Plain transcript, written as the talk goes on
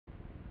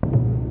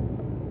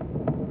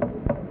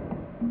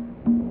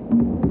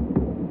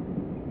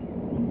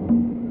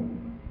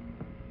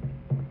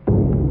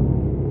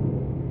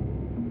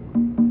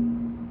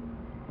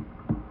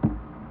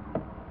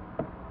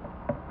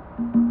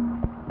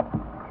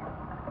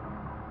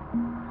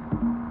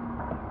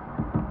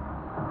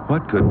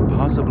What could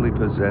possibly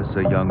possess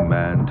a young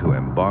man to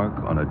embark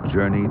on a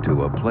journey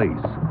to a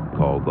place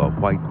called the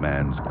white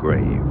man's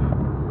grave?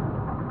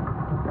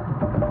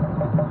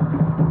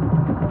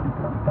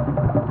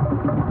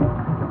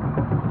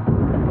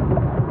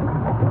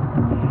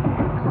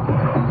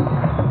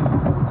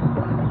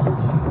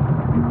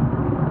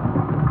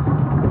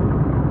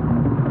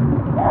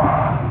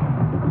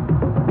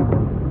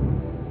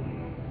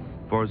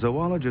 For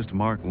zoologist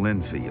Mark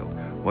Linfield,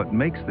 what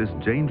makes this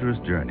dangerous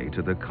journey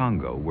to the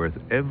Congo worth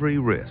every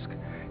risk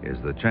is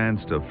the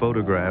chance to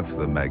photograph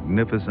the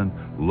magnificent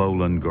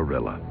lowland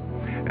gorilla,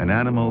 an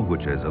animal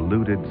which has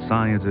eluded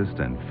scientists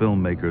and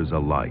filmmakers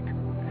alike.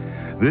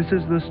 This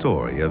is the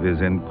story of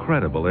his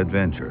incredible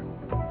adventure.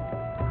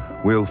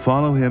 We'll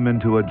follow him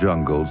into a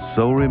jungle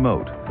so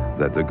remote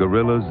that the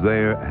gorillas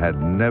there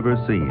had never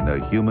seen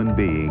a human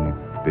being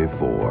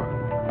before.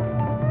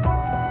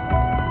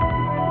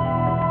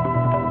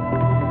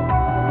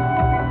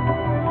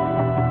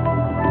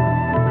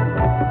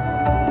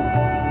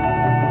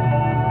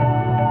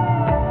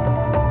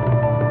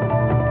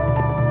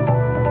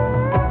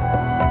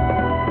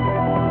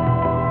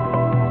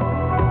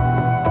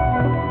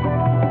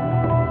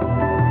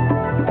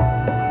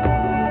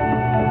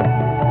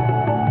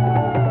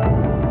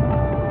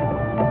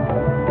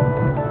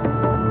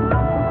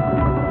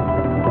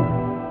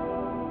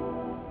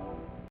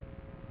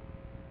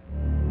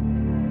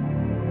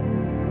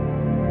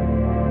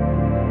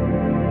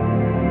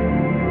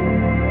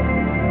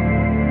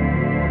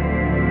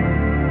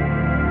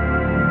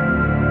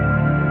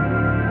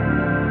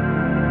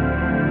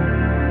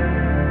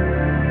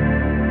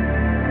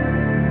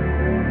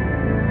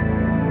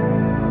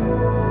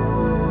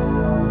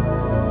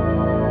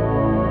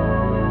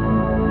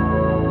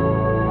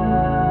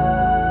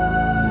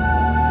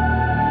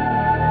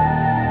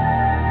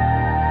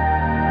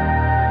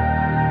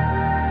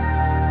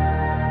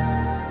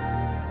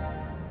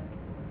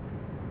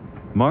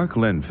 Mark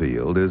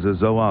Linfield is a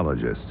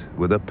zoologist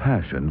with a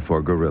passion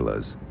for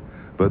gorillas.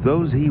 But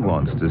those he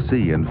wants to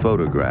see and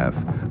photograph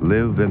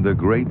live in the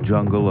great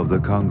jungle of the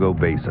Congo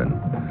Basin,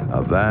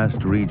 a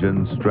vast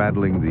region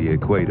straddling the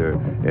equator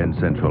in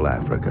Central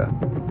Africa.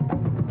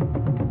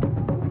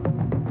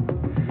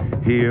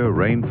 Here,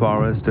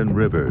 rainforest and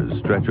rivers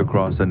stretch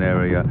across an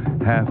area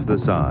half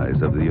the size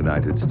of the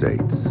United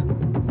States.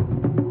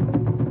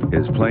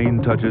 His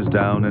plane touches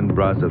down in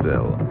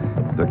Brazzaville,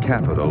 the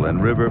capital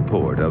and river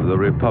port of the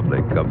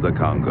Republic of the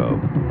Congo.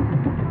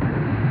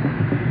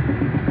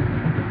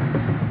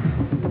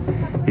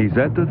 He's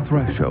at the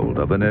threshold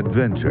of an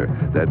adventure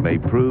that may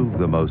prove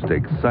the most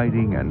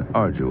exciting and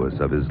arduous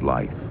of his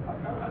life.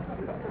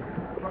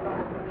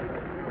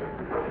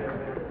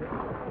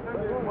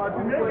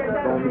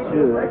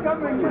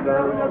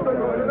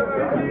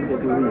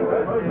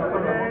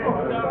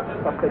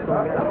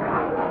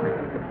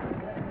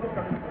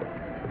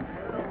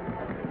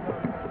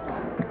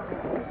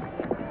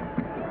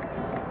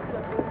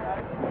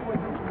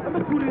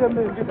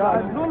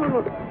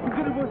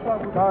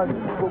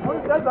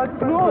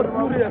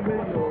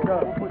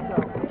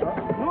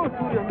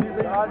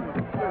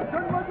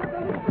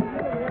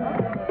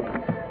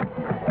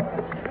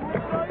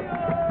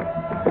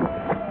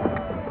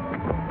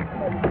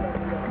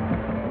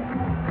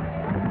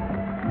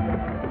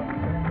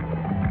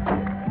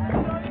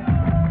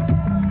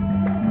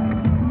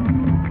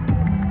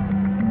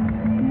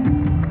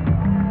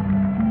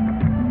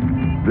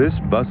 This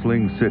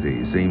bustling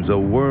city seems a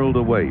world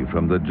away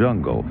from the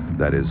jungle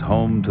that is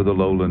home to the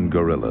lowland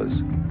gorillas.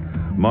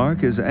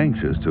 Mark is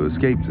anxious to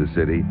escape the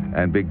city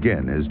and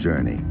begin his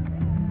journey.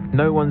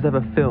 No one's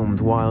ever filmed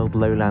wild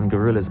lowland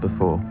gorillas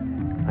before,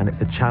 and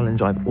it's a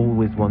challenge I've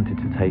always wanted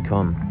to take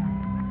on.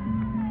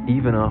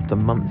 Even after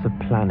months of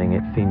planning,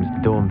 it seems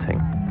daunting,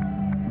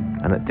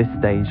 and at this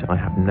stage I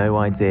have no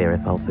idea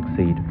if I'll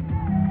succeed.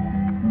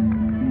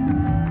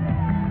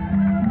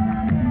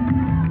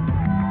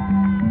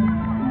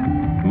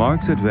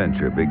 Mark's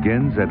adventure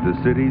begins at the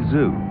city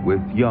zoo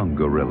with young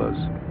gorillas.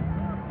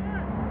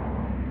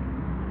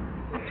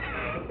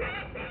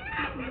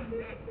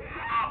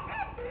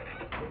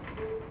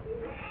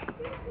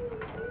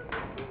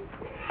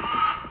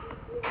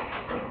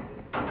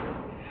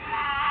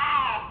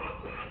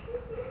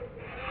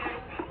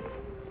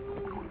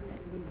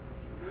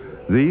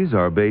 These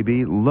are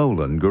baby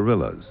lowland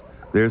gorillas.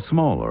 They're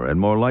smaller and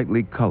more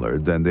lightly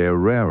colored than their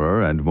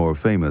rarer and more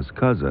famous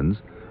cousins,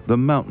 the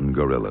mountain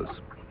gorillas.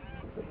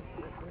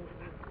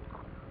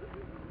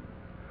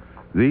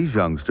 These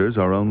youngsters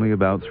are only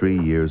about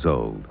 3 years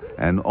old,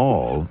 and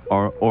all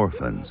are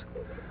orphans.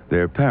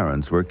 Their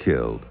parents were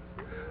killed.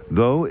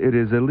 Though it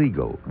is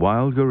illegal,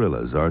 wild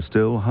gorillas are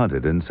still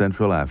hunted in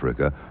Central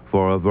Africa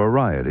for a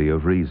variety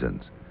of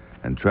reasons,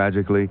 and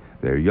tragically,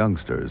 their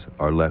youngsters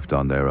are left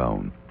on their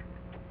own.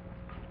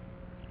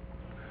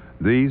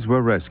 These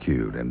were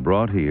rescued and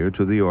brought here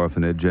to the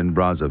orphanage in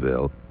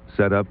Brazzaville,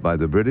 set up by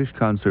the British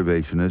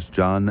conservationist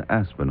John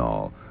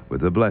Aspinall with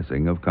the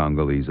blessing of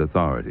Congolese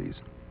authorities.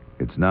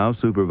 It's now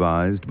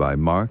supervised by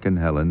Mark and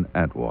Helen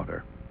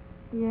Atwater.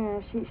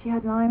 Yeah, she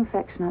had an eye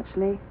infection,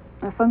 actually.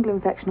 a fungal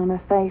infection on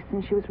her face,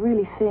 and she was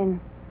really thin.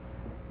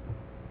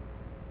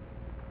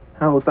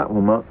 How was that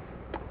one, Mark?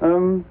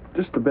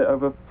 Just a bit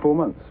over 4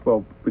 months.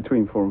 Well,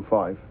 between 4 and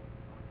 5.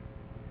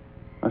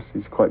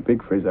 Actually, he's quite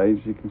big for his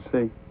age, you can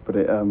see. But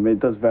it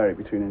does vary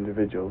between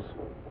individuals.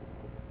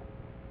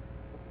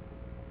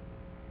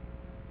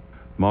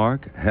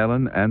 Mark,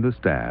 Helen, and the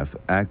staff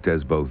act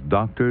as both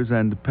doctors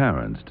and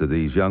parents to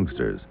these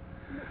youngsters.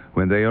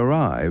 When they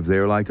arrive, they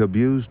are like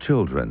abused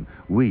children,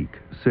 weak,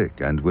 sick,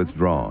 and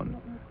withdrawn.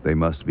 They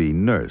must be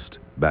nursed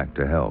back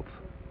to health.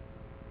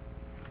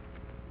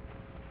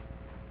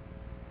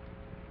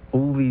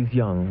 All these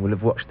young will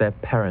have watched their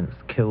parents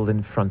killed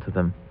in front of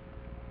them.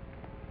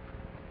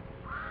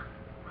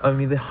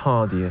 Only the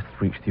hardiest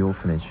reach the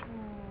orphanage.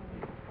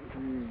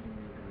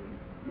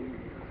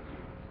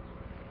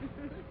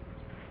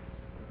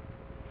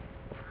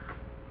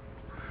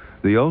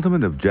 The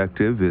ultimate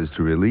objective is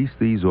to release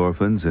these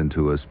orphans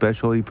into a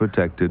specially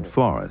protected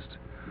forest.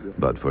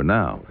 But for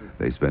now,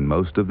 they spend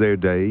most of their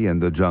day in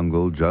the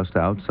jungle just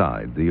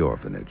outside the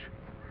orphanage.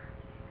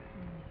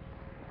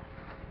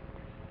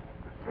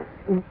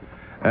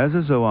 As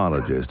a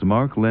zoologist,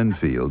 Mark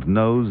Linfield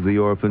knows the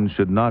orphans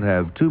should not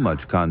have too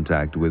much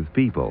contact with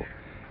people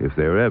if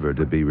they're ever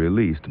to be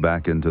released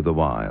back into the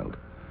wild.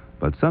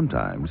 But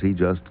sometimes he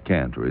just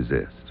can't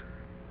resist.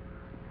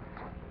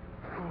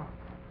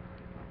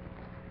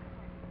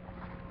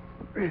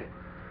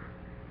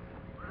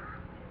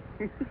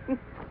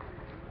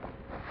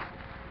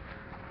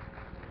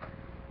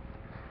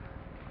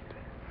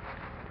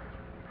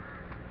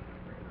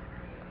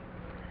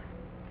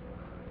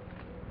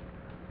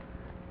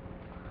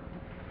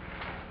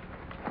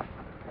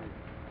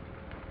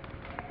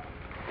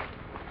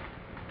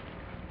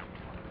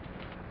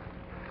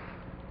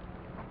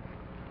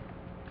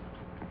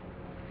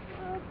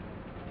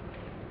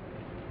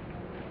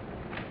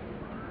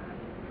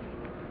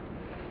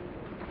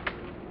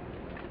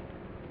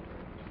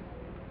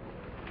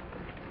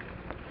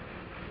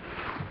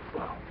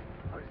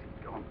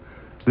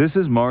 This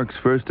is Mark's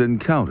first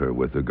encounter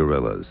with the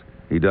gorillas.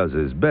 He does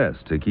his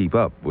best to keep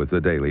up with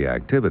the daily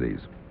activities.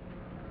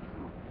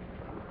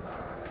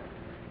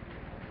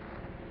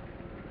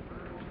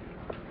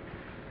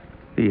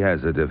 He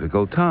has a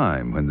difficult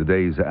time when the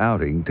day's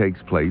outing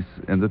takes place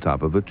in the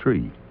top of a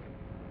tree.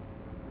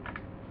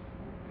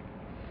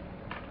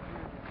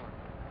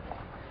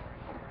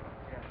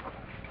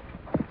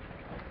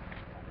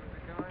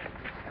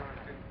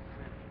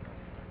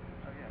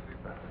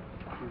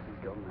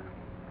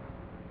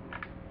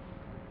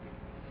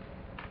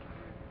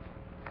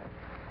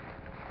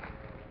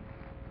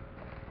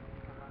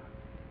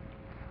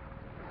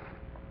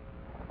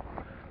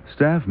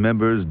 Staff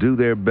members do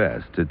their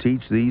best to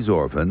teach these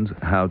orphans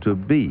how to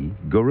be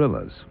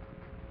gorillas.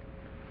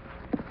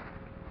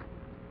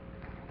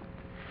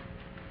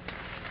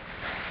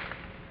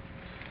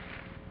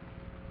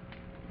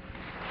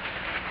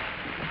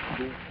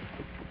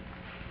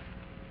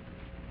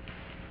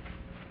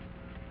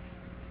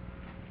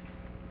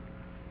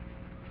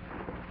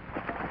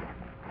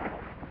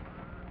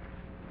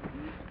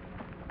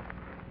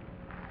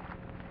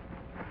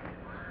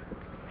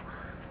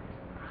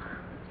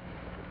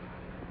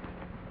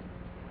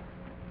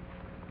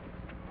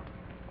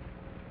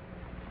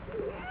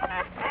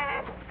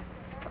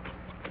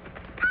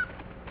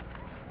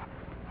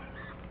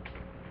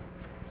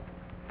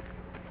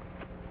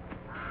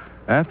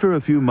 After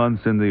a few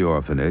months in the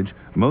orphanage,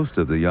 most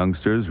of the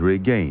youngsters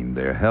regain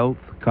their health,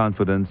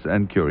 confidence,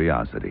 and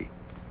curiosity.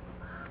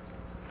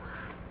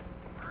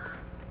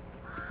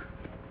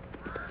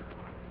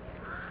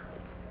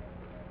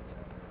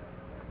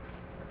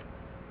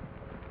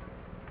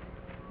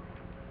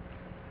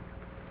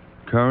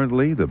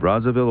 Currently, the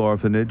Brazzaville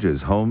orphanage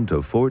is home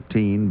to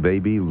 14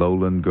 baby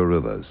lowland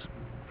gorillas.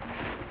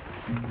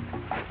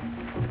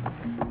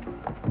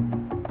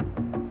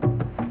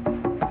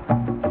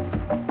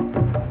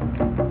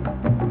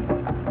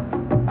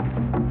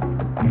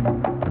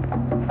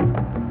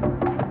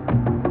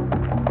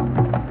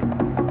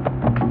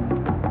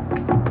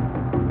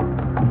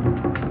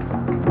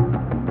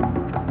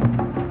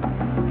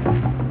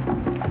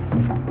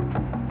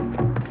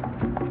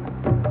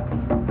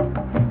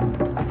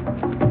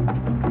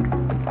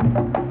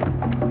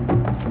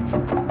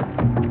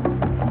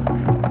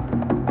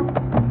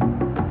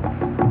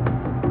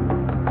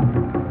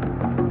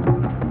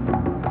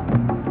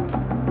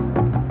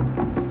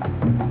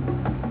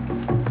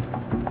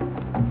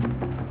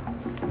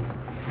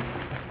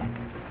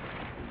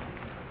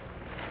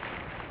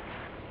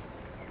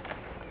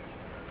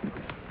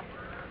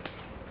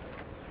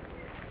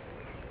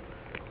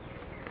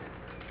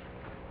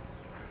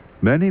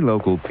 Many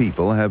local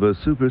people have a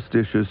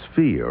superstitious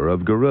fear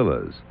of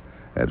gorillas.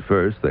 At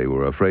first, they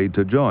were afraid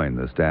to join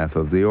the staff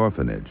of the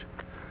orphanage.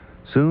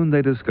 Soon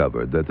they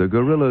discovered that the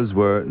gorillas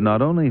were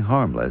not only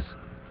harmless,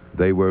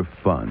 they were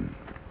fun.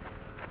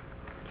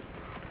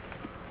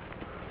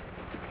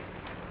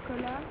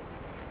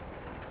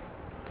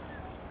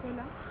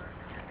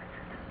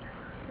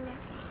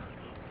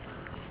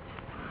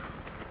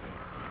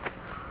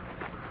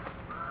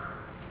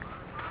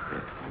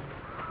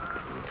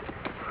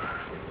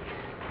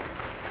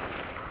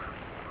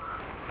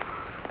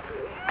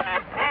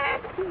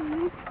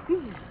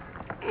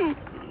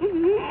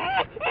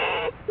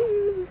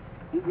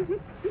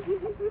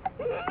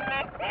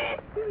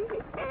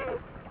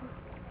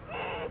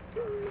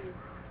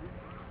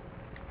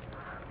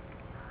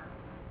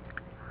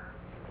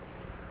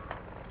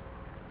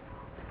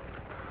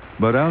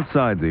 But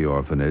outside the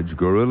orphanage,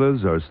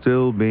 gorillas are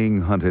still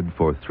being hunted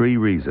for 3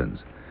 reasons.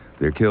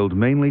 They're killed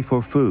mainly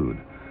for food,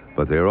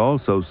 but they're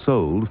also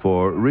sold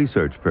for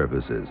research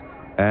purposes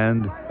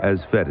and as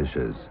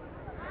fetishes.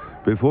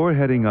 Before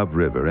heading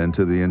upriver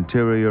into the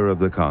interior of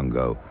the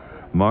Congo,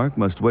 Mark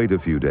must wait a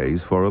few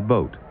days for a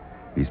boat.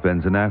 He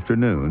spends an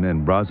afternoon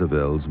in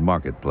Brazzaville's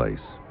marketplace.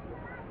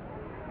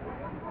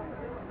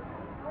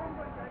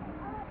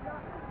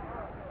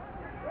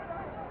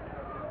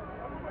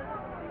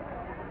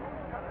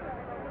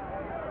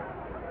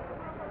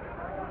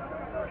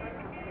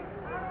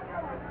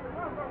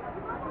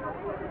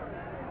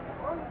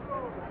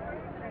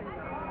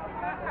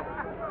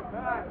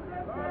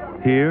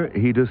 Here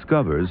he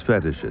discovers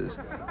fetishes,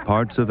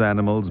 parts of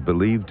animals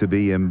believed to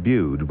be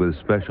imbued with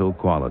special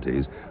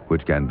qualities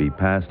which can be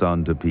passed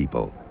on to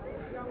people.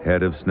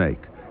 Head of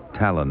snake,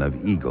 talon of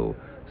eagle,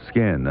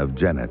 skin of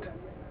genet,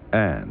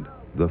 and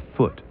the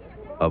foot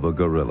of a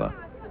gorilla.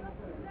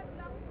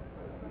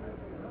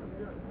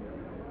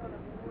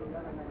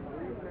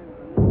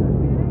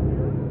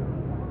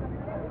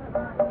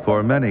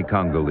 For many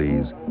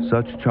Congolese,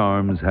 such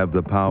charms have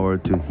the power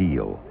to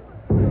heal.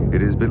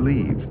 It is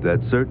believed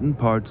that certain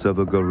parts of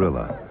a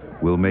gorilla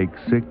will make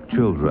sick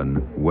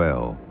children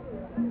well.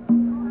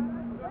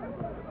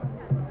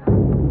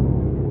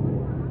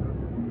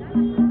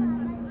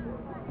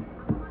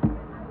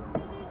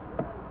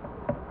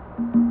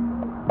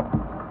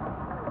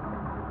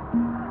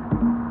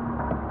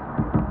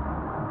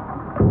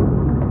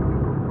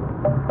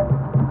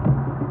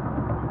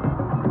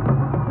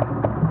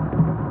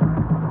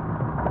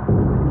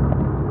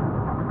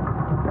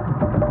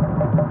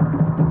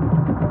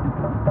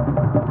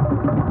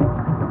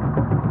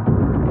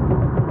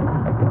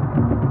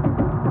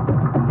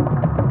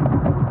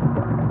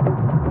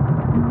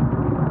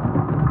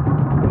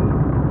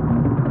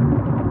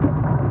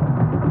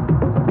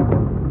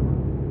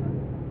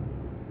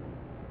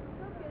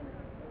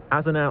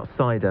 As an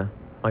outsider,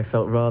 I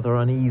felt rather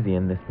uneasy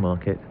in this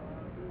market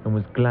and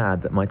was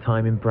glad that my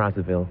time in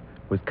Brazzaville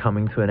was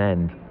coming to an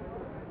end.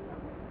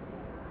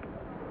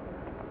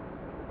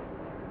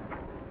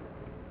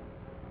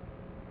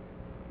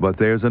 But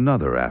there's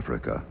another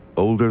Africa,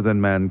 older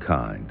than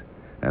mankind,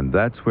 and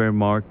that's where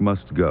Mark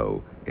must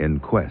go in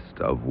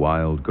quest of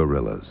wild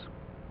gorillas.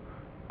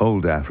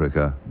 Old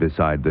Africa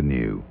beside the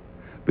new,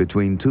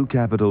 between 2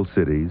 capital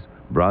cities,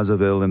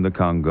 Brazzaville in the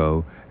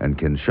Congo and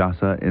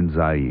Kinshasa in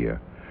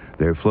Zaire,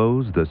 there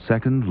flows the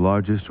 2nd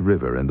largest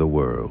river in the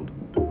world.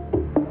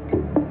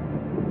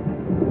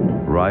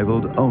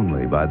 Rivaled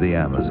only by the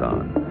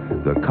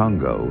Amazon, the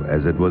Congo,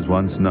 as it was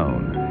once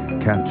known,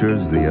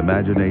 captures the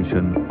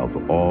imagination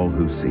of all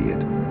who see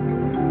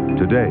it.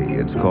 Today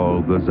it's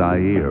called the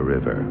Zaire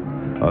River,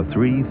 a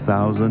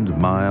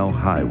 3,000-mile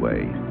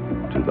highway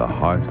to the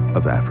heart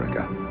of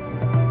Africa.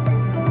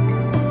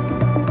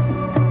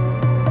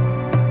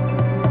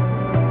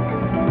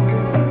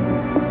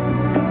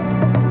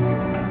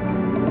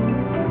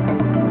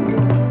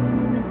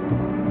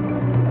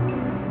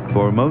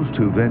 For most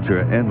who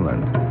venture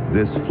inland,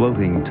 this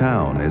floating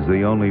town is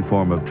the only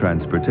form of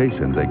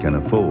transportation they can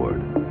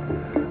afford.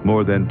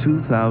 More than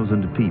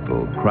 2,000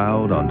 people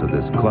crowd onto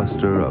this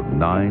cluster of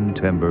 9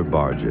 timber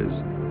barges.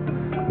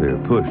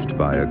 They're pushed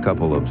by a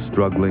couple of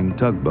struggling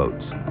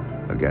tugboats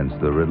against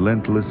the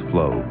relentless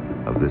flow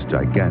of this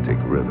gigantic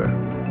river.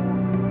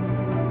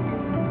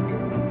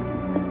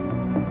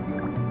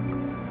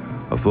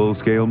 A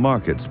full-scale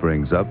market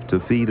springs up to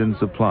feed and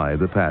supply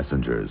the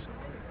passengers.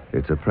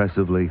 It's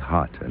oppressively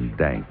hot and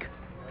dank.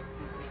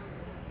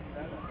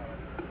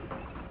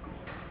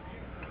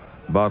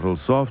 Bottled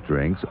soft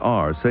drinks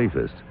are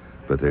safest,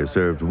 but they're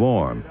served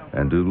warm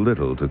and do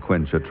little to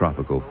quench a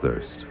tropical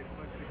thirst.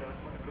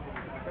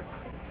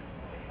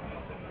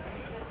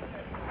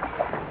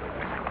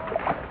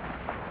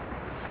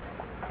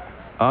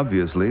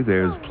 Obviously,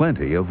 there's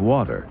plenty of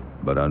water,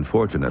 but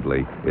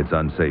unfortunately, it's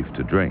unsafe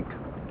to drink.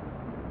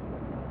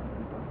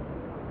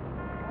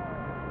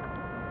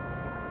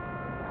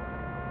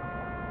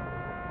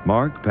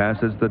 Mark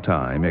passes the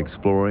time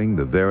exploring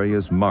the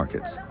various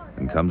markets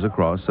and comes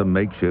across a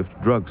makeshift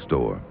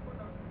drugstore.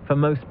 For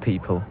most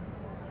people,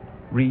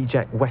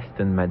 reject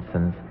Western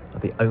medicines are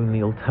the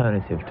only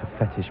alternative to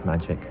fetish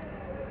magic.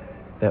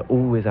 They're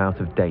always out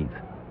of date,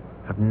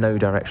 have no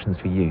directions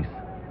for use,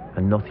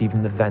 and not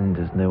even the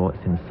vendors know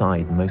what's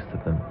inside most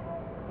of them.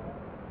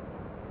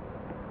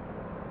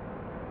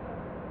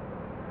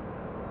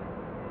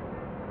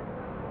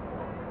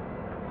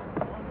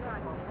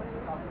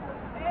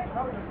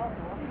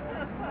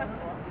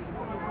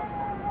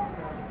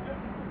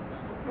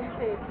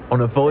 On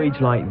a voyage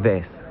like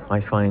this,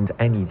 I find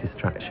any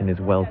distraction is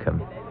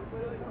welcome.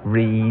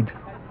 Read,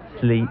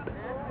 sleep,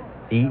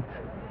 eat,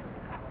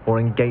 or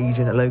engage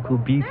in a local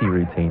beauty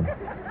routine.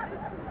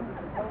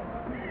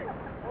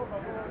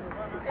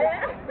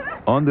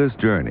 On this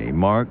journey,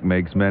 Mark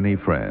makes many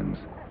friends.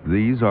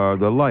 These are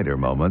the lighter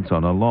moments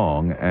on a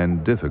long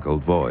and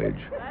difficult voyage.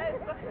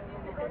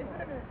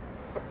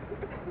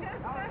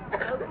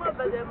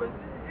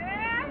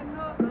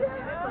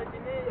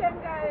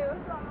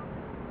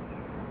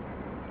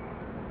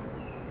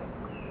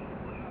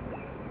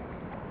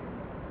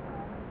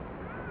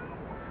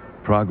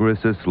 Progress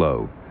is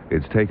slow.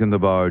 It's taken the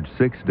barge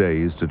 6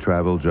 days to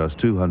travel just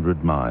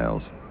 200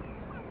 miles.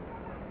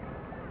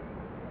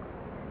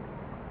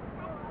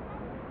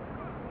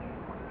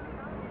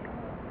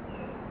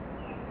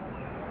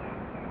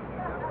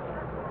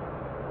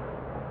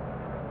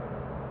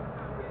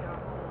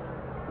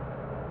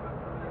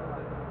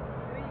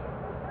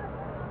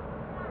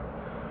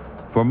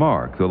 For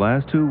Mark, the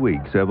last 2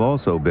 weeks have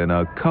also been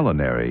a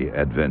culinary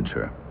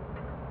adventure.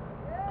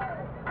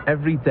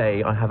 Every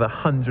day I have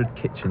 100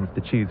 kitchens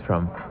to choose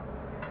from.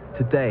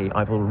 Today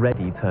I've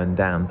already turned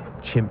down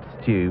chimp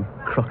stew,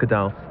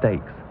 crocodile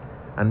steaks,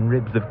 and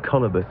ribs of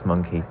colobus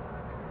monkey.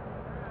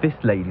 This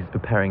lady's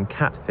preparing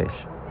catfish.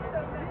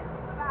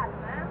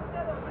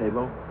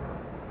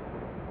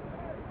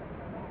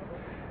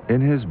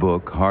 In his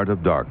book, Heart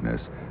of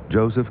Darkness,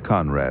 Joseph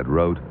Conrad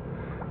wrote,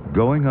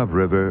 "Going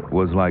upriver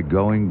was like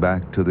going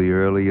back to the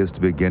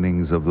earliest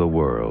beginnings of the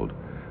world,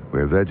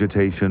 where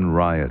vegetation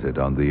rioted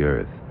on the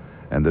earth,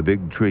 and the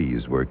big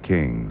trees were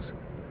kings.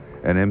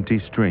 An empty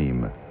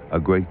stream, a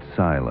great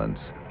silence,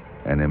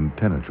 an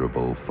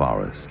impenetrable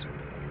forest."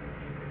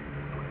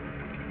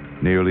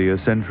 Nearly a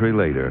century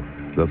later,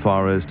 the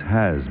forest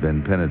has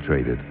been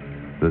penetrated,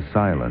 the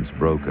silence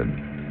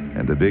broken,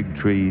 and the big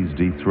trees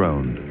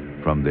dethroned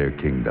from their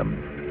kingdom.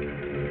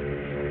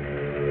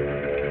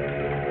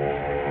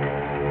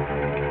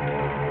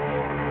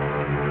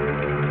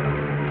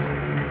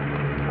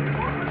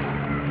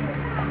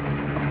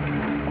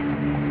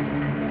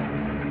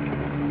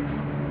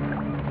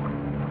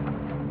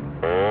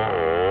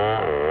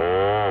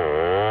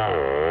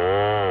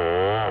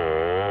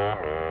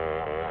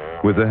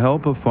 With the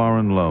help of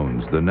foreign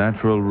loans, the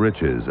natural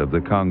riches of the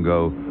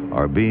Congo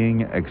are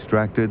being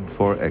extracted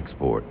for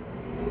export.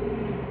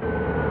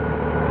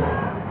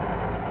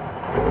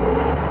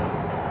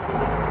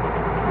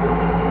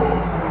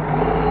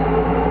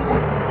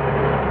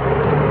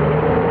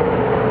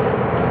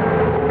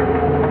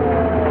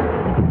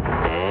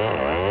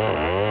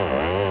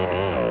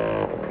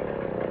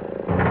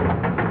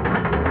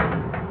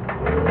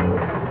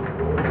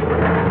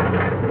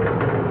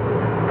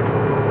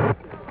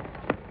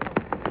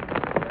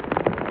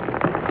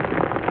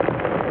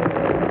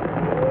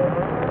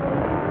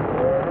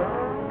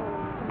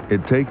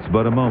 It takes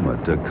but a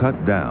moment to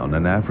cut down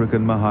an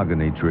African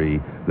mahogany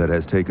tree that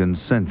has taken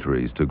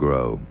centuries to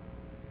grow.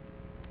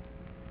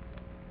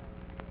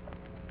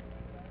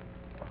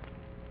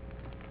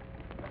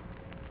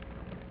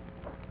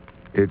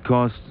 It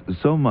costs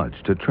so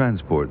much to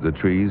transport the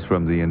trees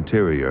from the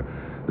interior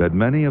that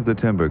many of the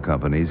timber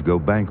companies go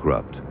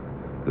bankrupt.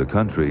 The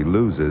country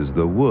loses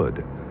the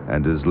wood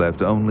and is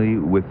left only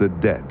with the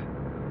debt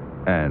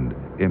and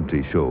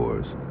empty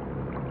shores.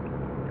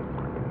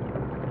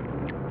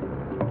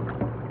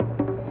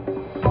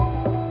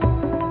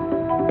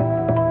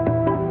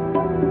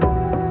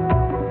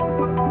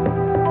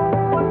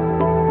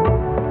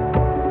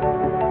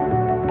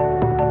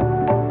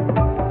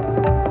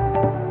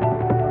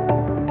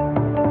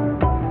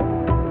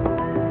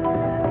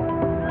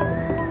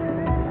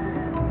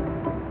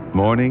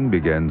 Morning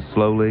begins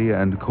slowly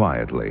and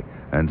quietly,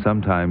 and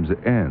sometimes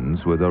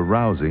ends with a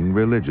rousing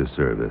religious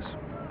service.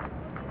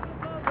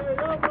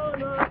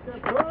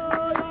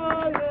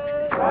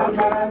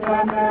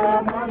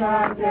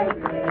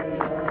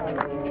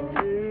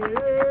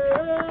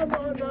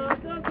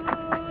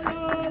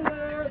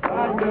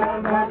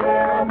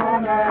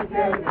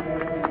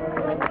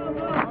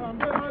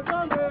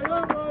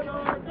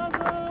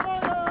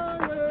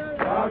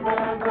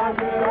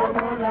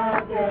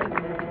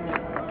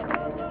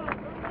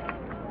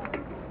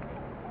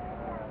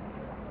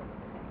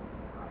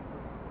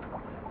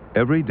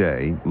 Every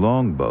day,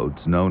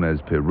 longboats known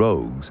as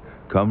pirogues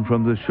come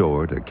from the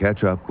shore to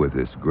catch up with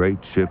this great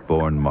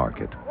shipborne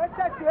market.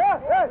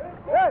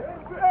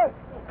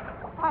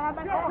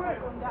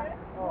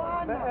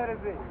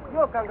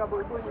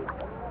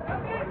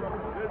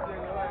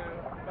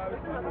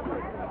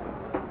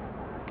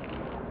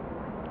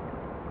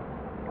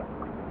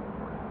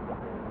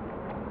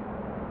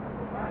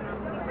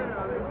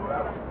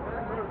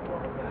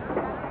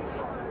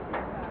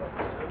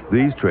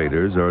 These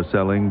traders are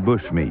selling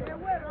bushmeat,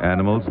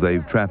 animals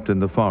they've trapped in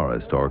the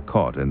forest or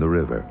caught in the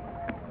river.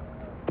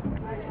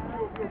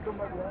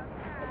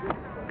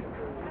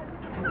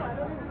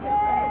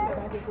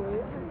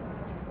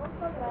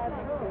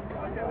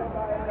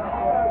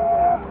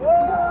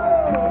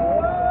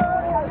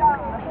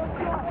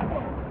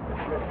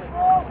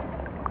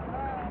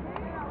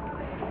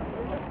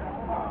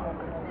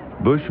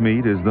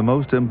 Bushmeat is the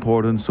most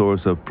important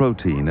source of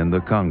protein in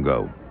the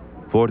Congo.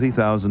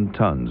 40,000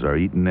 tons are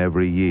eaten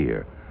every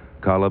year.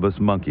 Colobus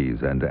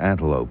monkeys and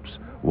antelopes,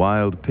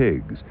 wild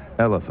pigs,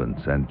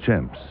 elephants and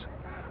chimps.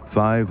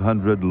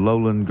 500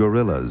 lowland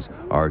gorillas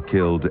are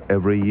killed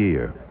every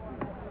year.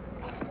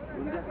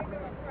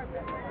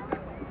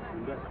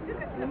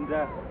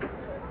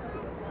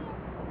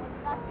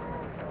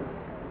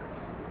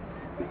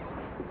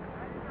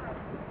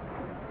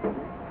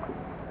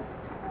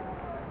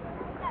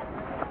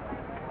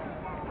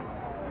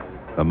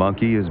 A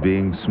monkey is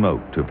being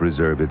smoked to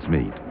preserve its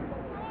meat.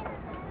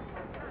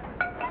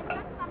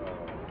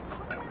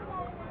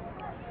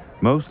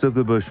 Most of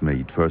the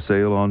bushmeat for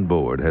sale on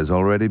board has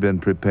already been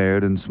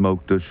prepared and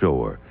smoked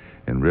ashore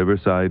in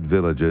riverside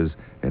villages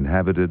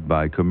inhabited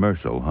by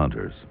commercial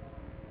hunters.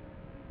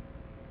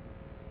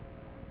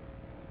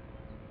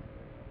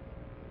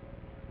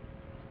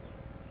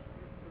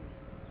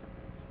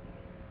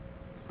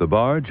 The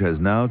barge has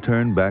now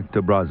turned back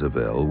to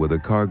Brazzaville with a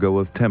cargo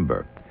of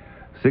timber.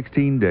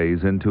 16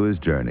 days into his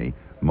journey,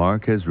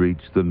 Mark has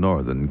reached the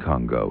northern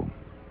Congo.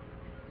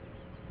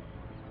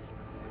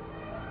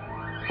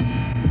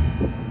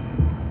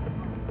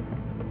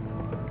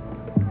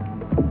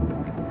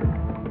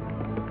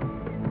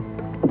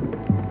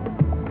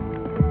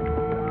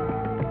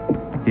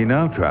 He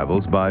now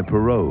travels by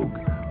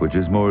pirogue, which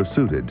is more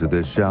suited to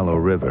this shallow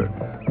river,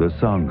 the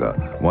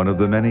Sangha, one of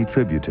the many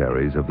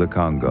tributaries of the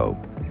Congo.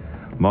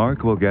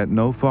 Mark will get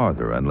no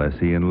farther unless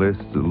he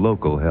enlists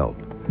local help.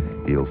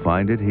 He'll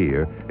find it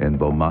here in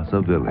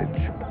Bomassa village.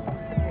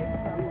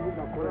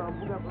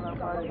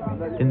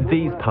 In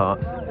these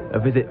parts, a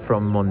visit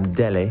from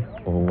Mondele,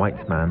 or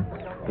white man,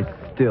 is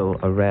still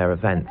a rare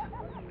event.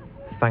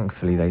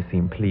 Thankfully, they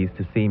seem pleased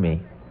to see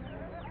me.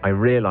 I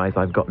realise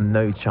I've got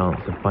no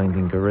chance of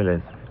finding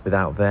gorillas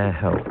without their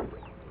help.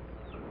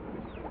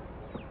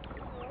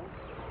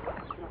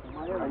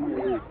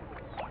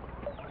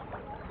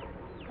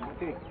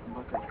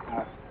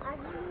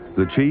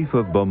 The chief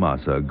of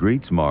Bomassa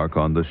greets Mark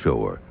on the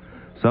shore.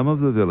 Some of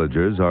the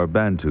villagers are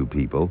Bantu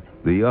people,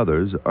 the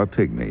others are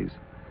Pygmies.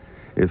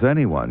 If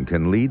anyone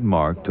can lead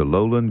Mark to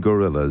lowland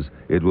gorillas,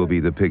 it will be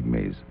the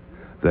Pygmies.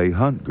 They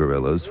hunt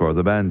gorillas for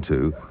the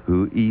Bantu,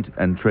 who eat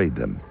and trade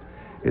them.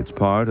 It's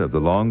part of the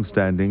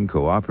long-standing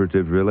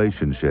cooperative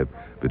relationship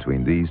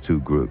between these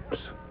two groups.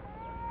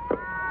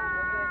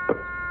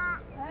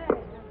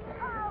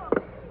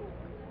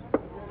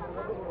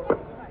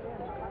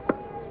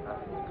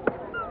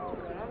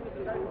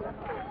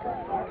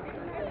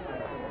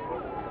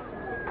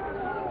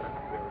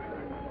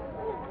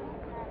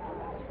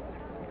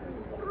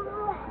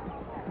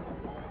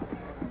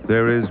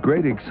 There is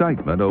great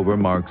excitement over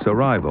Mark's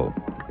arrival.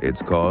 It's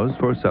cause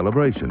for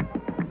celebration.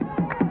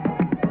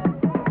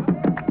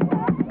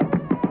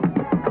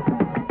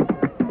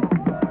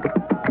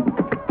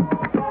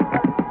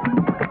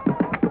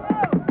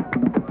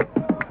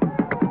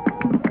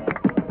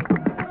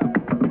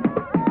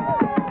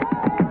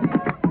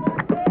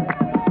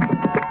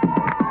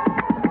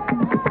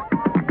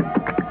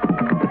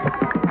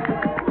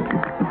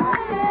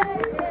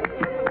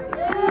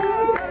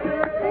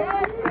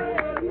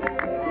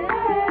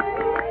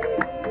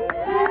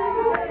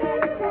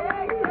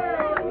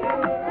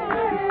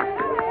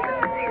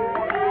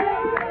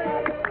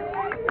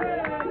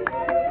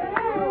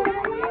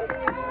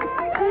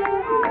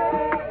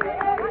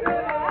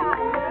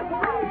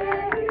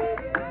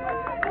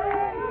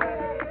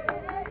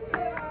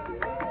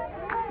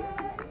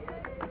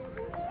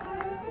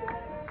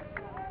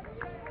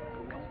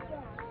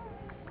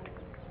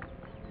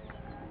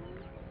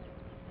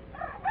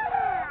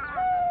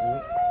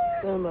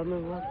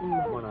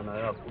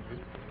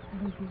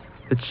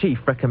 The chief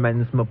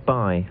recommends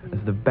Mobai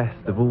as the best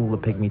of all the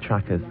pygmy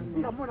trackers.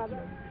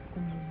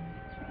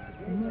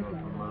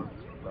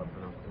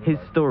 His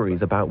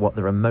stories about what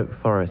the remote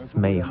forests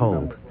may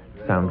hold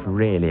sound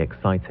really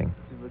exciting.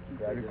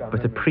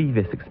 But a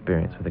previous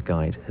experience with a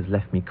guide has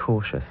left me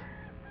cautious.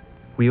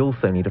 We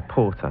also need a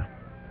porter.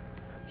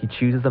 He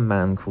chooses a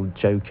man called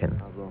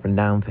Jokin,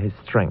 renowned for his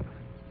strength.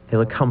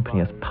 He'll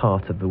accompany us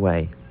part of the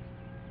way.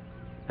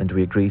 And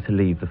we agree to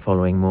leave the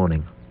following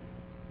morning.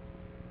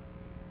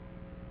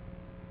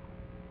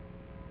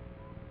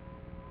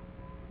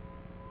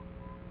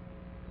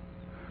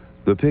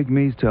 The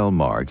Pygmies tell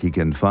Mark he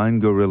can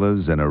find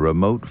gorillas in a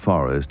remote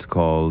forest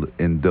called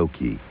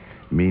Ndoki,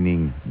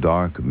 meaning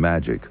dark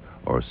magic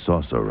or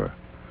sorcerer.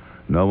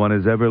 No one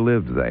has ever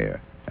lived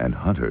there, and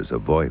hunters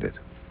avoid it.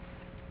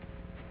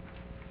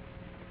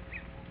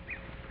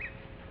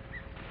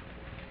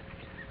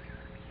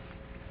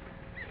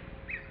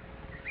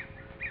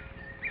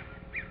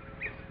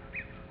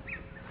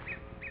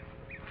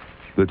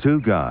 The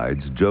two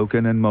guides,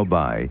 Jokin and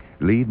Mobai,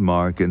 lead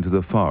Mark into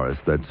the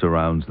forest that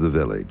surrounds the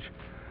village.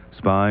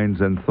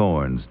 Spines and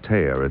thorns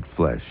tear at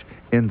flesh.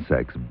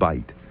 Insects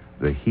bite.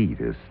 The heat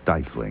is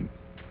stifling.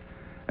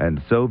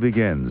 And so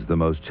begins the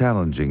most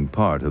challenging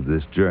part of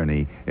this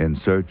journey in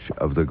search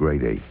of the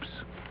great apes.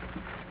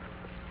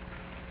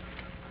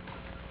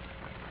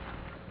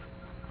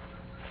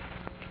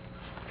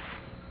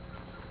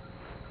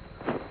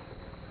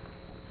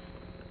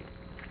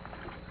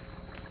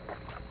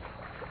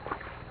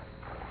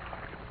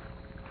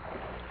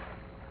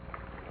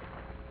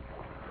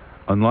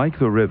 Unlike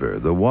the river,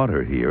 the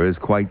water here is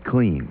quite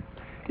clean,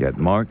 yet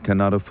Mark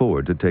cannot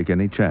afford to take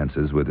any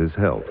chances with his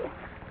health.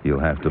 He'll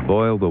have to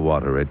boil the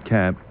water at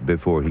camp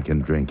before he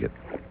can drink it.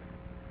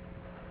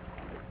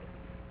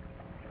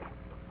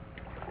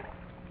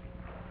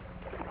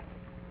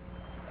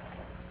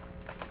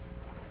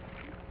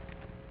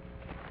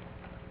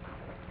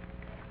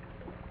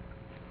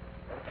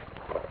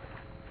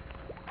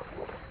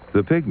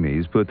 The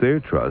Pygmies put their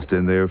trust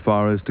in their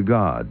forest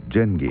god,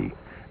 Gengi,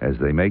 as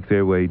they make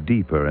their way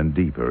deeper and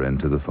deeper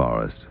into the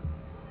forest.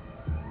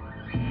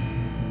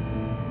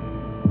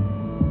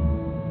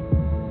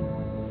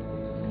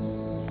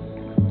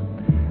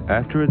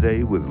 After a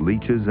day with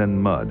leeches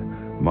and mud,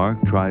 Mark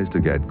tries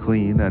to get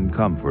clean and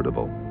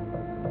comfortable.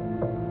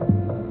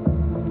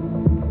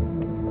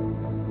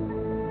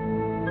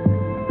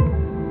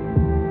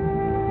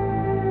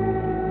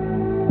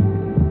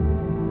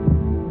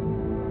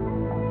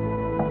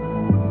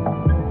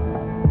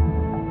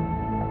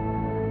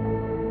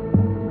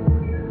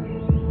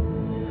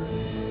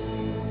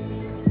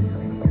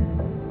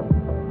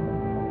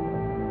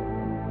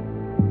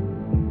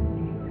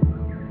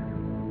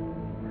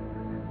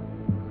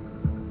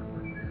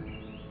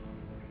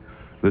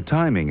 The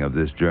timing of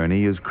this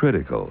journey is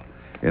critical.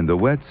 In the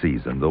wet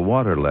season, the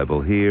water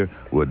level here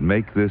would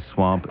make this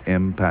swamp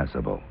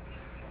impassable.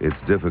 It's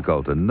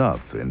difficult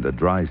enough in the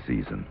dry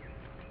season.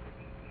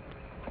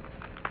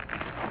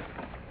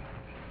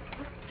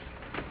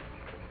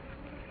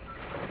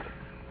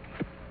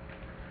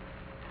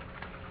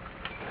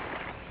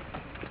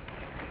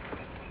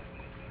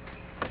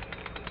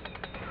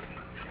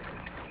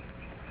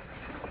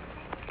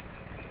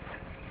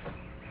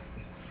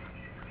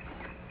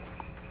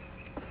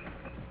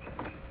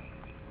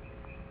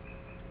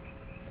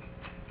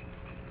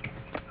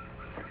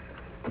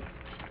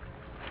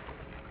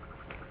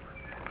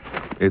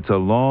 It's a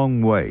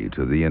long way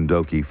to the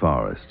Ndoki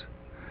forest.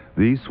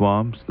 These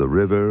swamps, the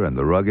river, and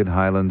the rugged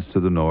highlands to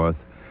the north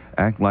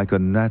act like a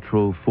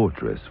natural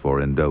fortress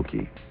for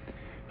Ndoki.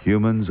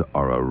 Humans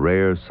are a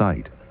rare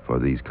sight for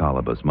these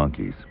colobus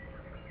monkeys.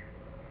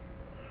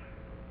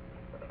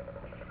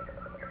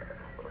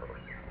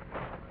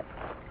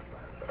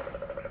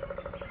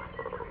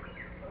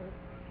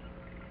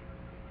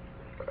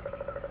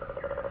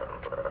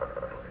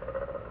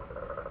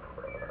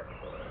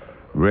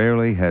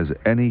 Rarely has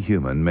any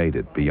human made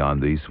it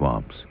beyond these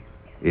swamps.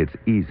 It's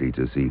easy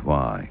to see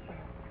why.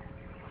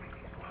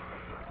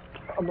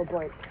 I'm a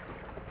break.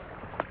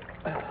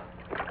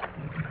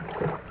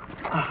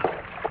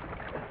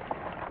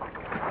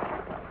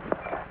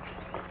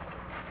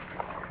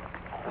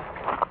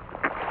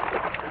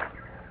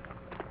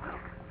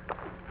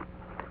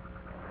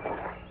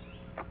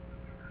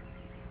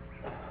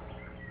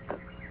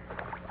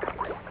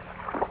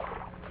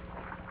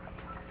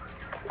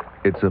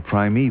 It's a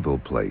primeval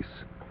place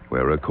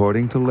where,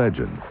 according to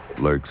legend,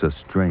 lurks a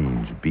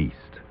strange beast.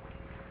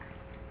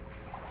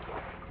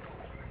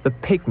 The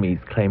Pygmies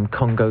claim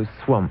Congo's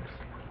swamps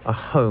are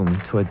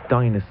home to a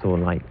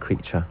dinosaur-like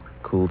creature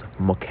called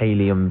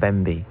Mokalium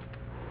bembe.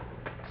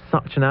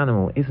 Such an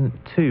animal isn't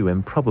too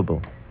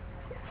improbable.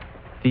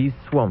 These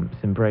swamps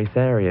embrace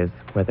areas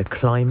where the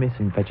climate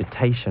and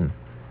vegetation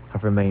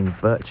have remained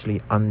virtually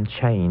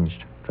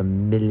unchanged for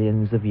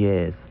millions of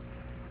years.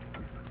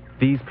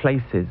 These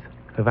places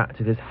have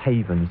acted as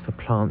havens for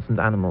plants and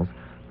animals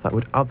that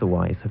would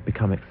otherwise have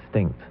become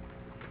extinct.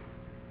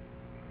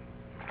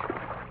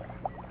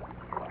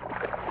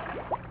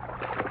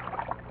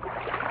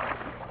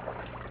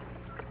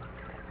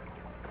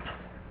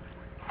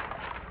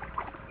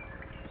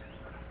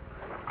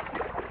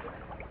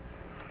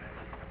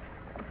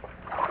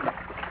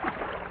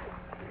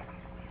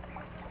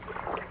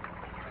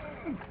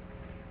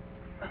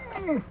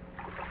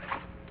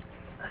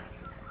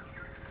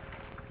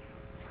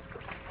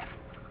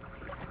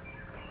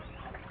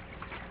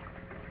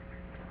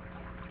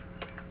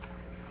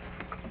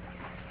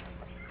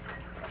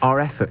 Our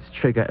efforts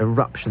trigger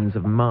eruptions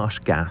of marsh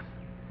gas.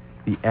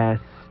 The air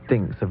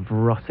stinks of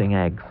rotting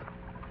eggs.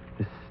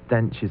 The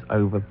stench is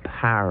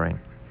overpowering.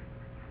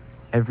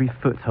 Every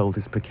foothold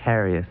is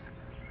precarious.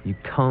 You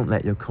can't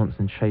let your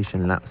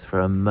concentration lapse for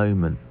a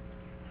moment.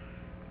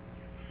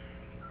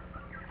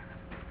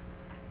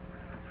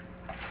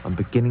 I'm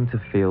beginning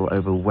to feel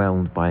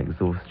overwhelmed by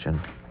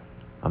exhaustion.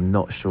 I'm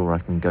not sure I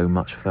can go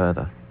much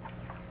further.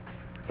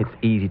 It's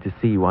easy to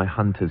see why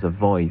hunters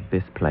avoid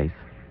this place.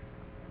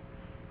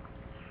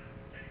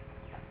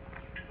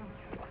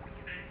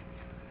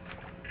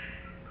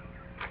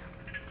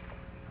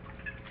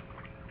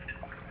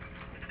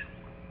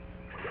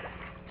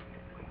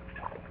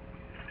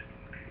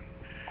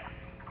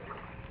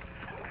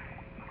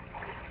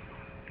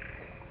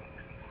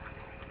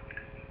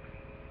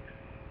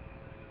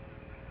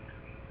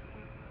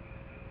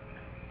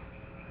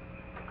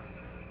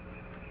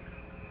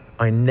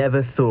 I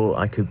never thought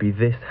I could be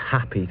this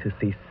happy to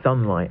see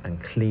sunlight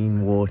and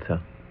clean water.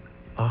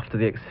 After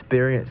the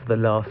experience of the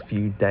last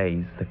few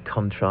days, the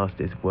contrast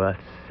is worth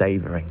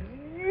savouring.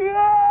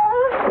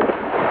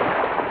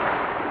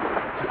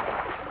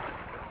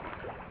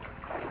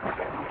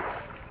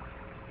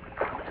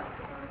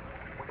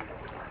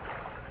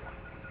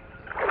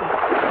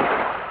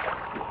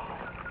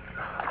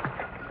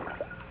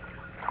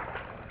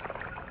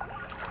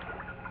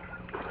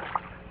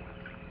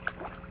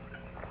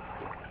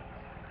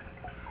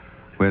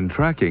 When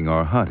tracking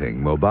or hunting,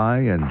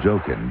 Mobai and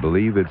Jokin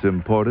believe it's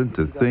important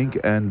to think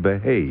and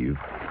behave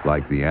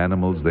like the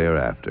animals they're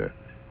after,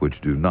 which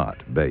do not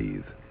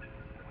bathe.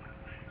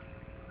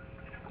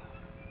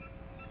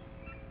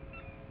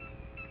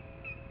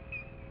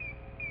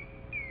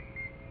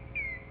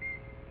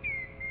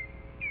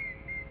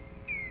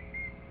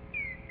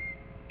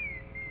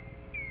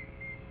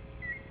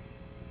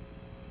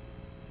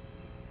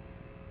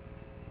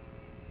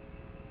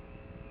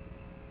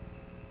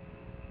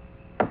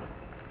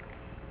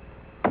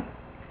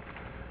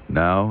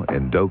 Now,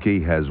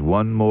 Ndoki has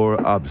one more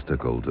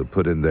obstacle to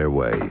put in their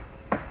way.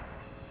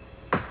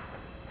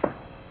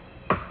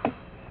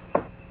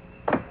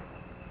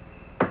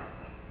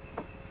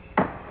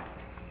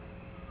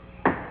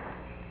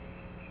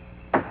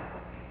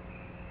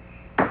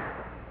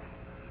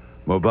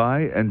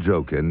 Mobai and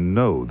Jokin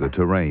know the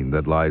terrain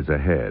that lies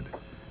ahead.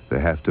 They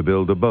have to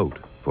build a boat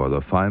for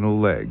the final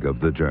leg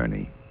of the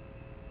journey.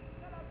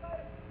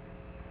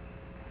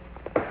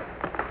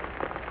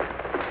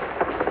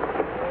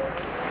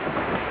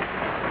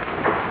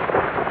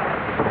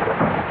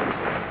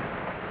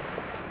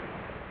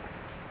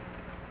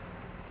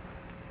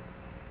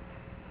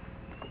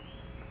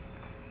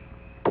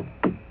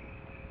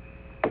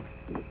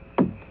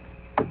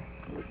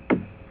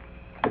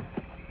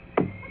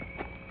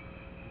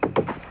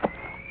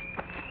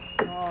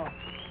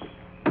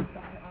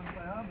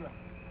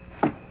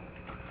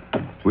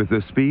 With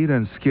the speed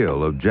and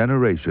skill of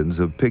generations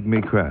of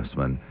pygmy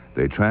craftsmen,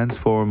 they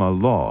transform a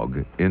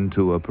log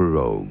into a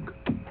pirogue.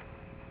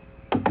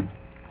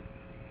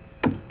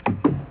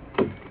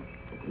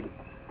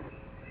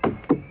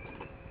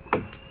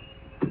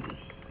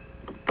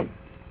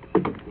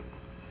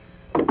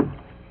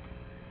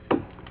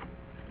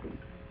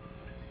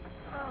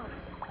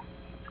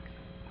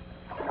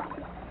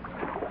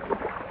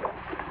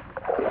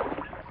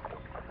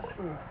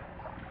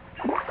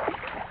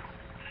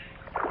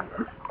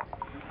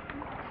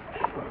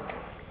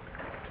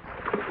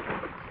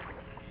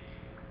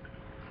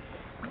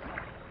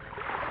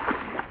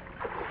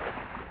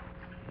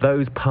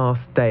 Those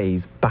past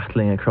days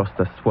battling across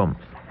the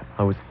swamps,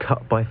 I was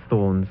cut by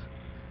thorns,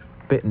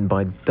 bitten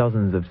by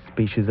dozens of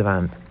species of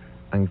ants,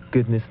 and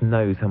goodness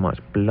knows how much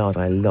blood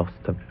I lost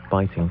to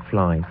biting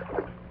flies.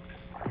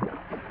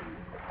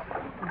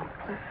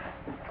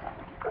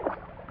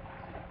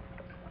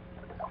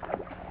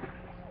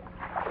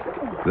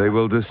 They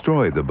will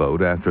destroy the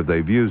boat after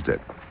they've used it.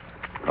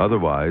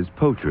 Otherwise,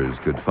 poachers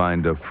could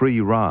find a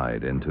free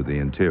ride into the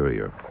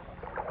interior.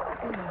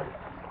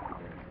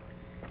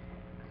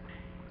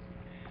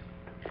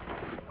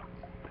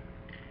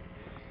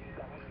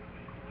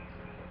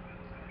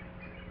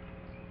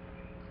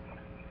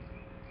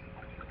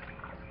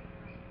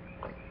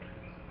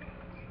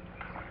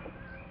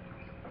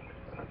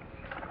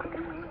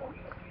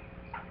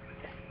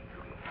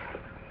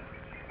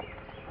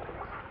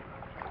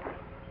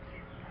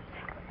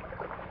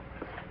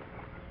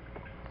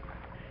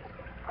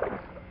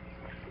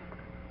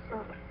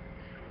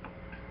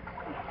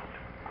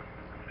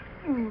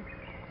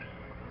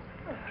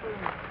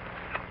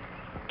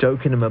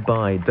 Jokin and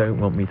Mobai don't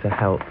want me to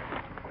help.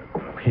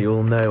 We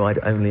all know I'd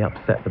only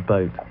upset the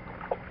boat.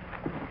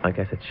 I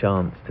get a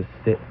chance to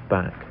sit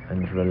back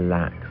and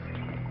relax.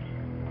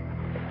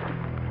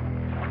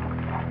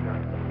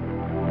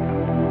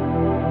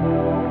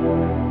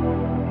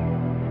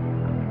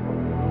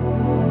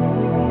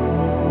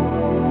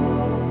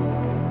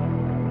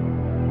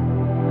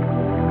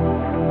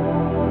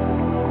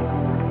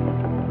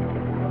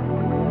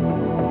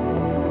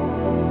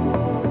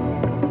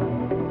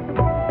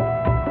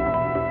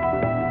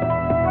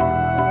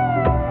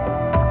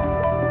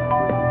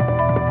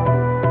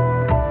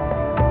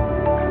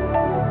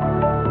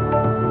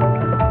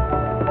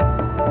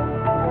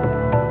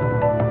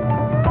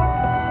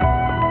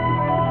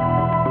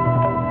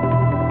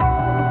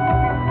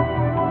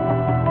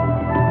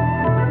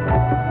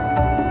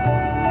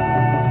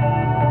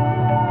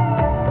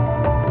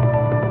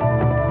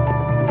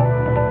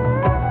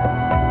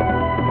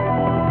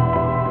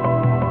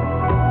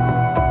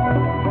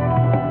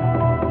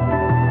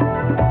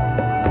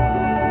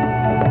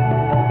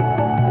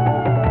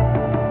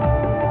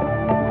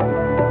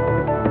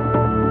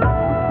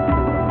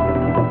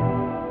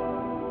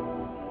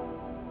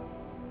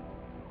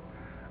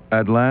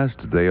 At last,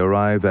 they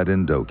arrive at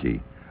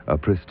Ndoki, a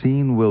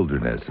pristine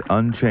wilderness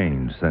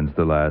unchanged since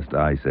the last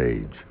ice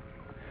age.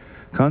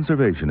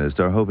 Conservationists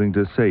are hoping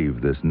to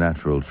save this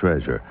natural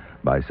treasure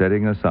by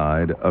setting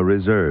aside a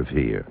reserve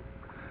here.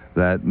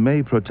 That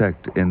may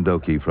protect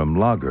Ndoki from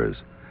loggers,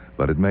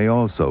 but it may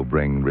also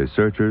bring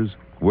researchers,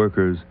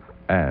 workers,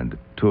 and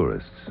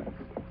tourists.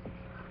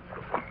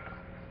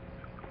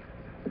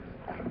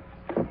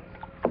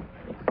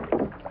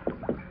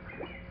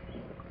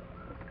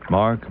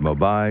 Mark,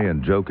 Mobai,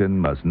 and Jokin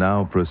must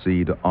now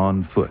proceed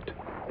on foot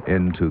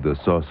into the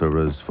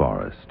sorcerer's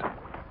forest.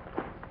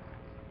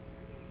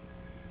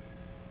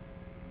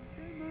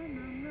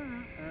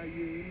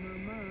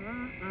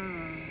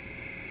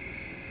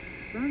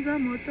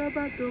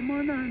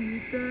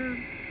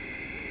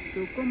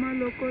 tokoma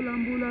lokola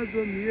mbula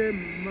zomi ye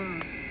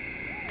mama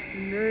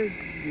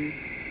nege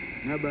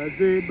na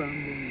baze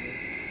bambongo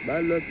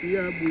baloti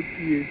ya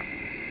butie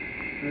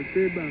na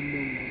se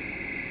bambongo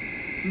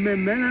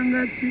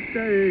memelanga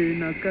tika e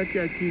na kati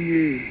ya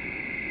kinye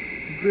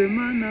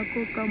vraiment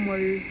nakoka mwa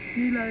e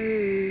sila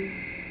e.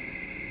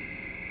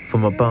 For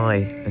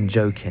Mabai and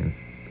Jokin,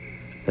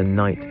 the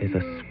night is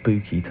a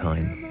spooky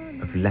time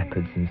of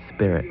leopards and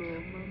spirits,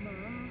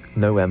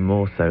 nowhere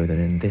more so than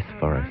in this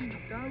forest.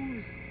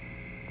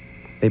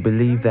 They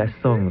believe their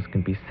songs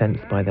can be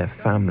sensed by their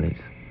families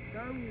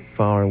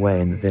far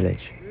away in the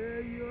village.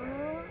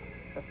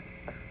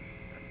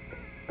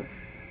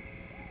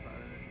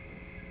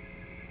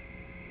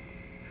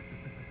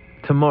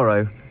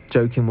 Tomorrow,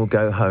 Jokin will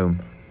go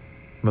home.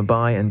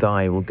 Mabai and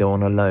I will go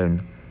on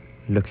alone,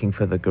 looking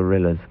for the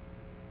gorillas.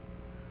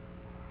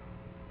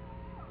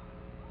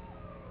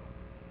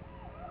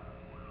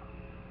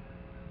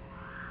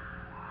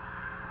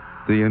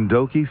 The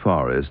Ndoki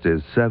Forest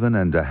is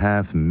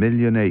 7.5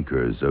 million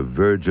acres of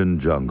virgin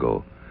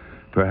jungle,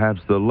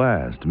 perhaps the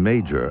last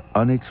major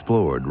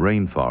unexplored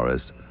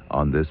rainforest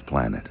on this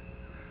planet.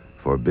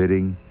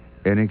 Forbidding,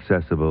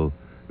 inaccessible,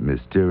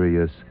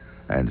 mysterious,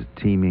 and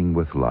teeming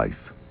with life.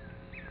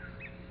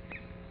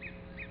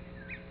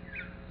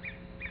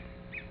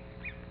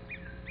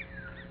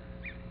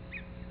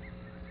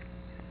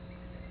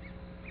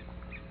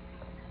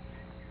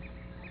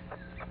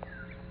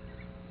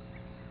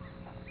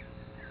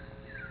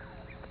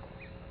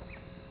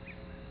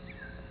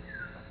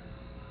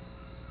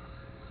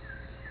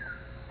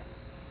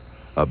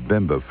 A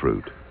bimba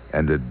fruit,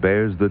 and it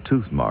bears the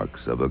tooth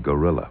marks of a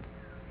gorilla.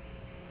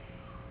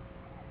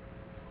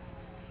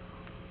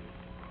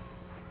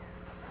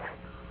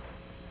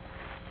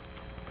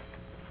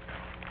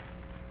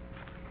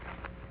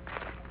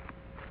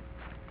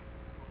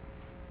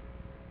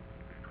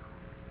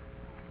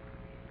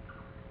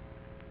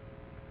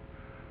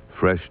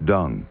 Fresh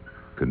dung,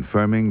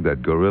 confirming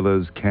that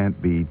gorillas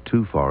can't be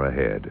too far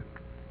ahead.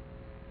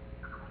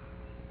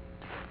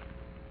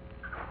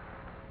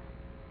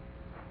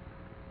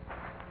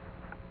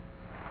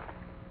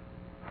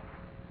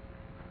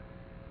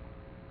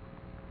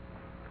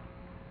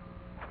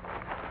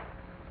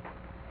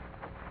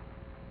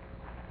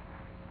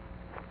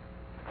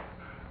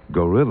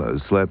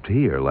 Gorillas slept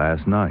here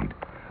last night.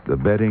 The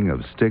bedding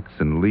of sticks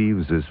and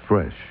leaves is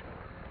fresh.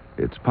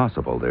 It's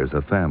possible there's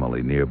a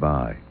family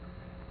nearby.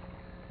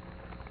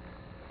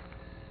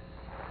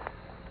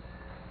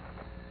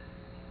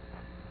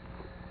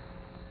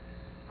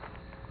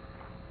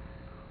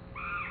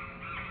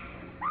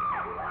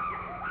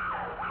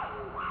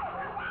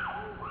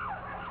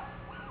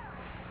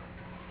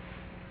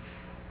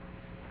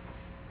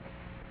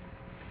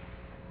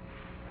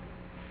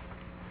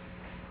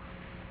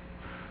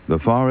 The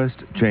forest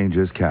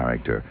changes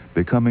character,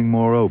 becoming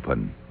more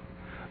open.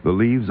 The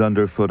leaves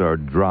underfoot are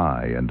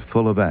dry and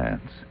full of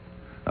ants.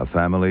 A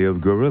family of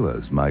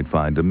gorillas might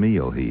find a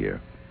meal here.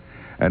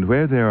 And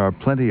where there are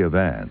plenty of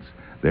ants,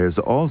 there's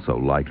also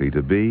likely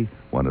to be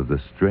one of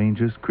the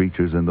strangest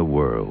creatures in the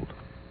world.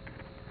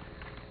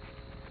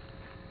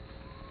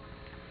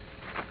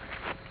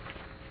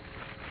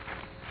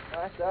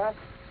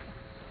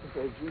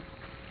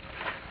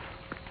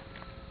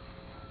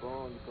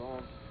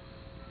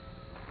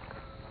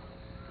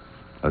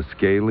 A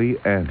scaly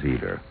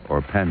anteater, or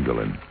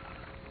pangolin.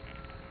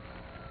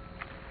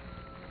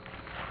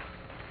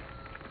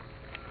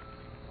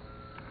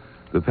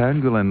 The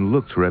pangolin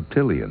looks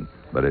reptilian,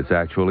 but it's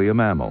actually a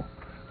mammal.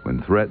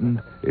 When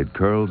threatened, it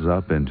curls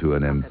up into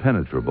an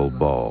impenetrable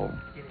ball.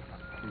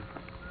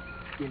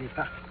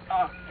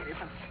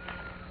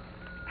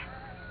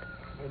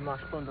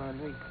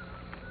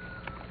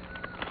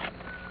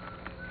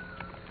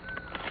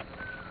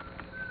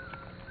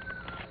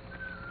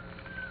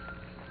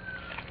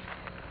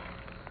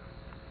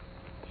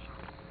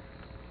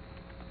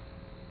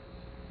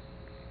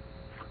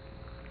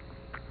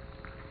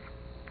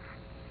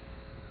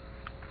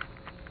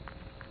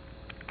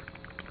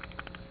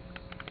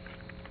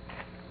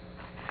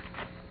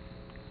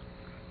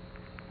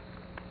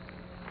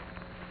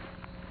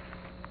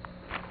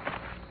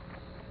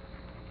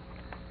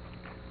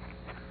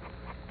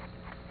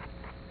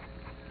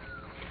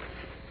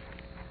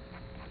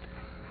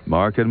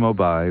 Mark and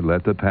Mobai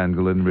let the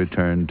pangolin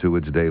return to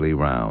its daily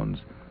rounds,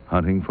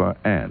 hunting for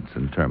ants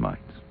and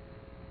termites.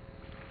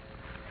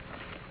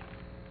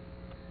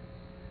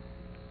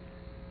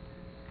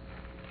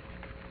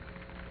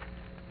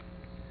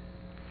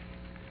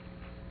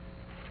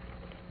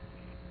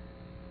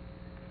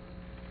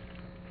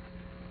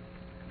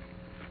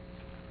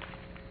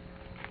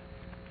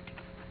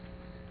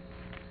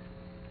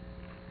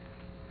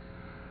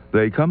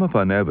 They come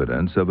upon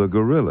evidence of a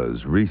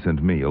gorilla's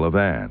recent meal of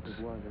ants.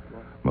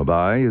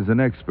 Mobai is an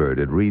expert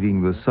at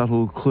reading the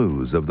subtle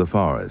clues of the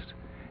forest.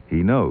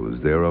 He knows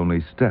they're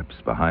only steps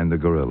behind the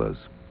gorillas.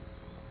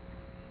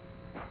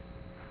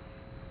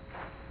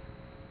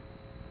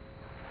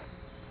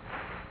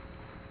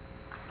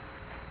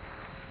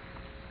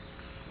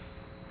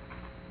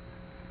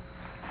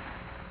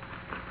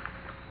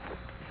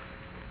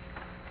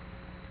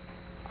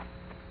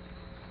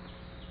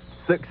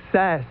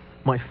 Success!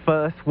 My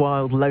first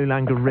wild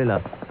lowland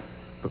gorilla.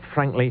 But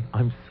frankly,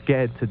 I'm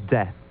scared to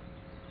death.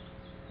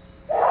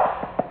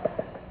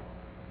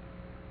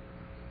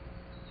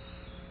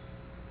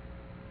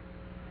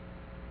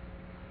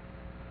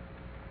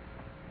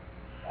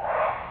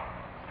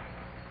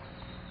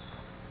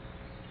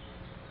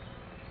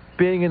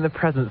 Being in the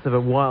presence of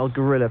a wild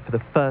gorilla for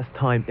the first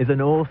time is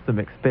an awesome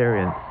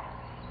experience.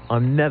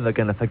 I'm never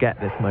going to forget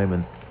this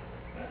moment.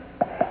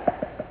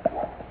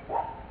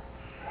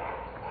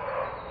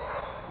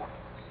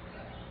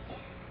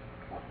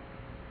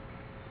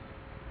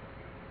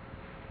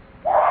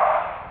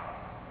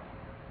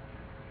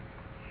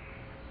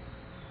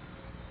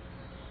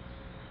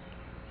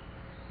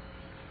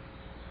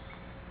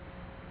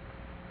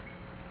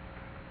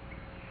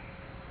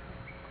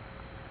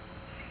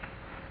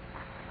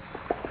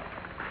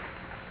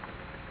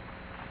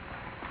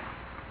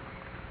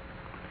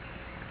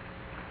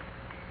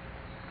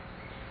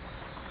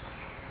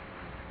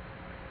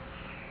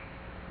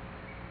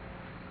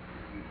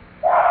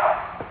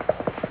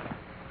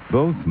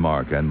 Both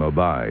Mark and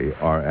Mobai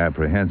are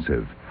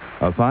apprehensive.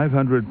 A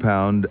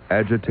 500-pound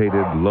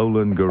agitated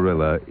lowland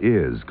gorilla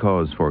is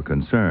cause for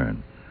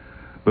concern.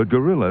 But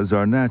gorillas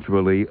are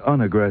naturally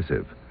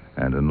unaggressive,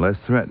 and unless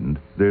threatened,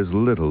 there's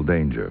little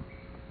danger.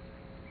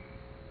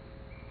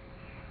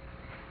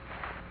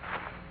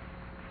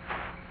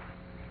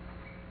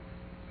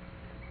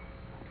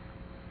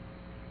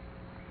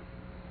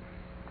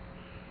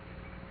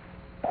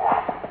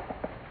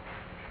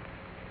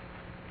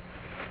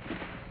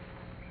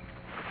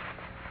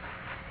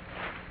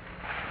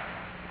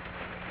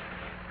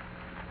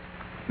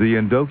 The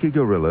Ndoki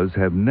gorillas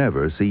have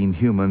never seen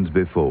humans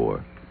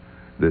before.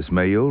 This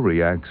male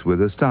reacts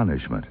with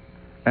astonishment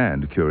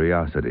and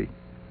curiosity.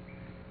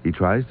 He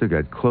tries to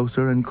get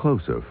closer and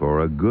closer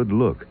for a good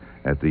look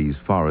at these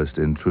forest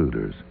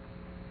intruders.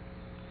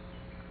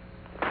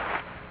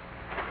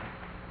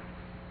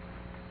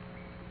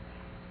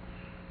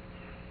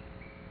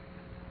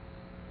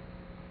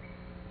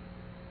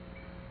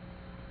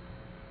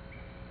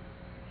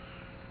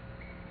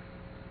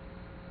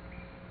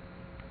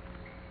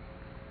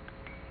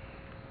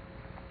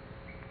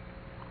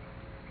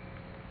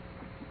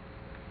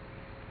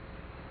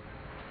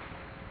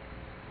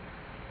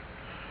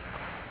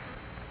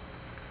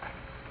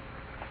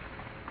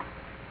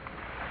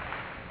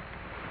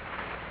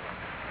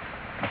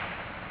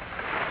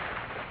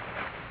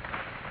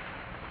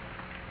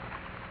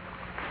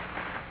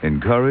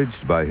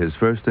 Encouraged by his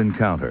first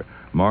encounter,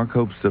 Mark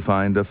hopes to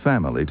find a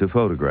family to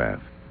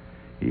photograph.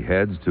 He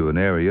heads to an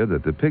area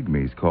that the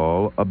Pygmies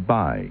call a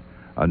bai,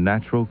 a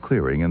natural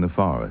clearing in the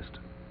forest.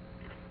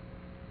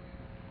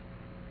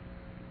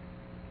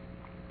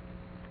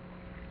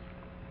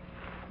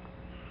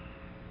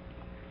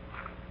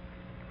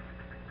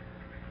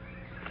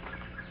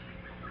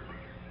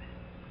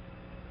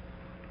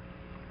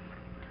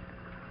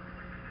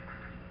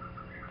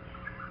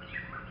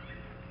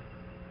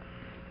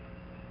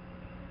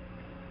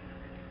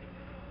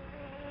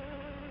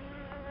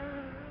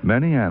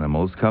 Many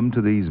animals come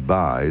to these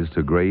bais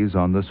to graze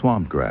on the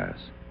swamp grass.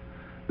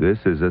 This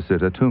is a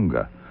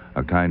sitatunga,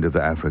 a kind of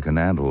African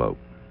antelope.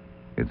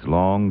 Its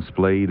long,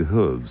 splayed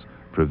hooves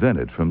prevent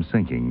it from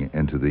sinking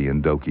into the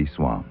Ndoki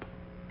swamp.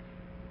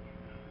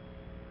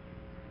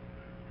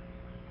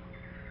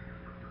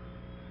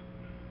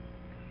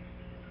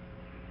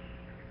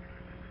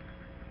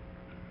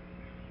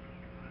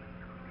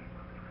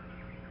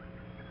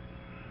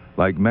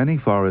 Like many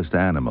forest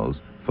animals,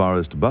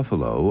 forest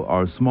buffalo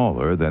are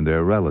smaller than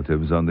their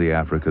relatives on the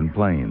African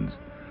plains,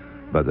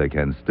 but they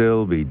can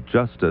still be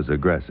just as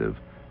aggressive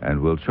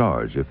and will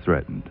charge if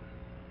threatened.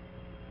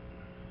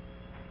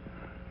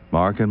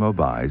 Mark and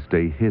Mobai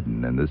stay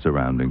hidden in the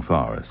surrounding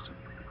forest.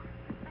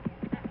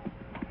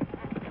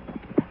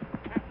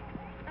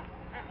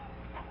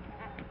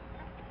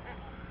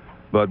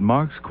 But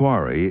Mark's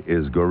quarry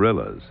is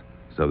gorillas,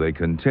 so they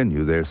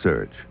continue their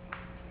search.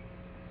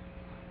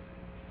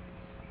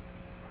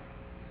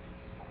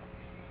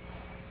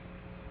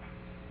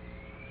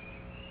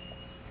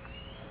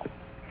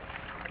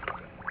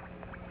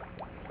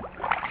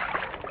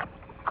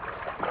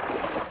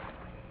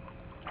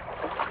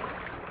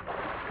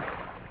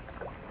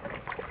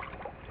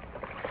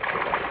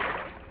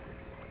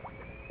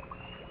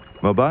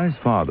 Mobai's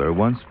father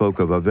once spoke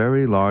of a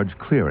very large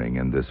clearing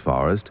in this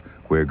forest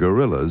where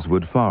gorillas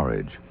would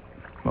forage.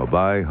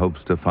 Mobai hopes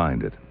to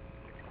find it.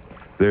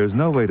 There's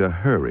no way to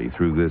hurry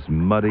through this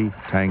muddy,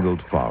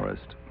 tangled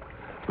forest.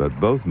 But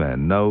both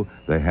men know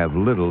they have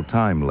little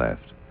time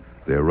left.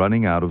 They're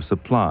running out of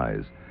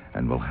supplies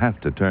and will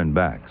have to turn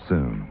back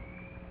soon.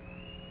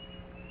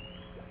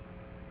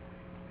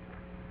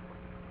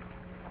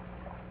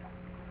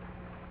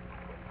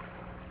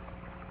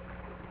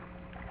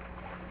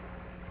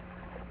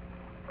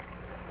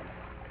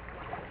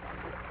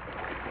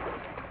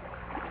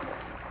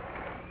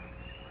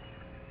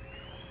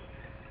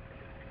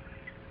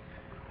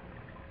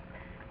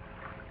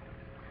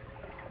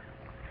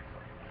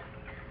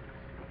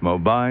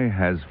 Mobai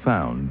has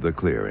found the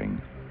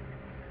clearing.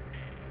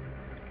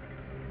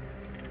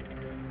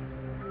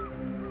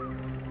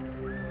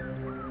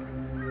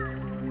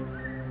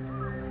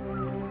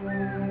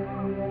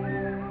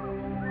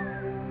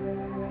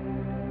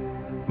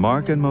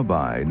 Mark and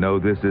Mobai know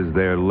this is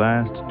their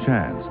last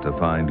chance to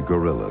find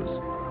gorillas.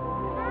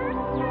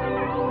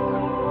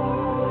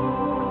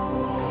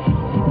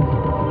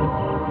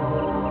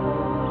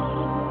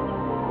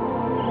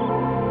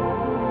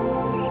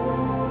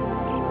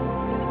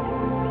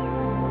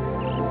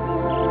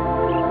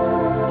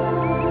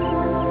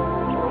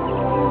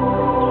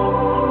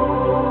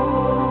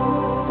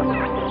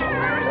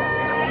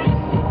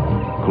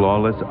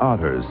 Clawless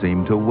otters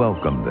seem to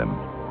welcome them.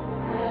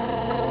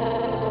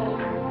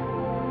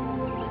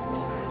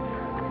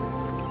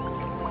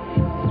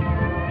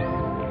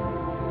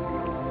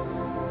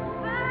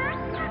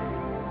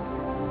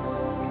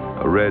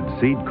 A red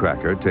seed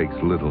cracker takes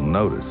little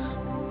notice.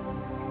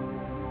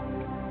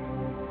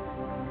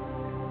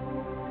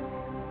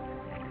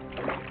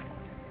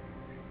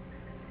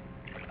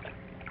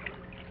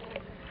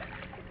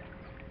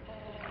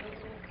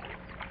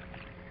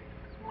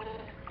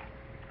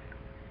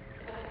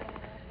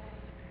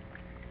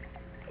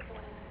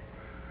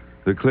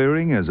 The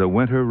clearing is a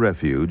winter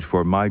refuge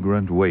for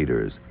migrant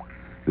waders.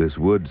 This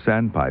wood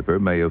sandpiper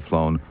may have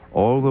flown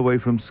all the way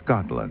from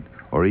Scotland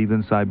or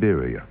even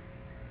Siberia.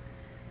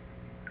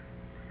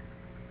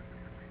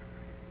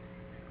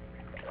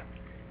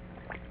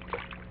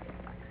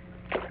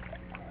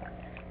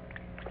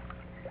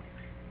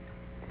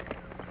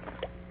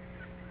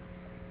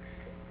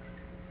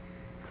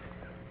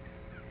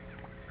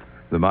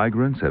 The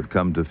migrants have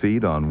come to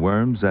feed on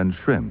worms and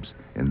shrimps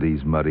in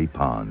these muddy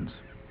ponds.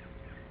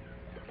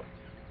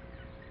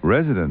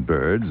 Resident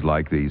birds,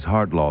 like these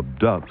heart-lob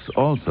ducks,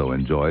 also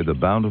enjoy the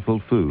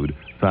bountiful food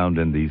found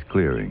in these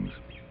clearings.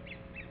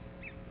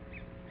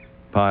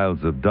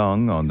 Piles of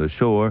dung on the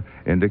shore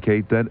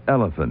indicate that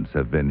elephants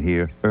have been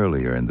here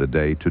earlier in the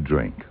day to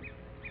drink.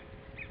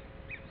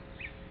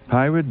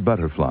 Pirate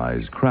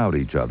butterflies crowd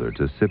each other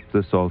to sip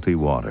the salty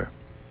water.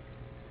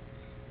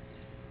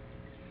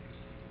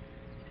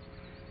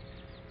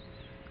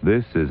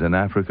 This is an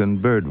African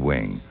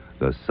birdwing,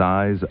 the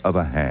size of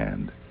a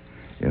hand.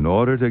 In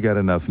order to get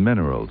enough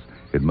minerals,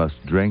 it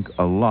must drink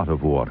a lot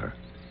of water.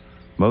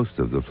 Most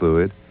of the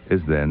fluid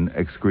is then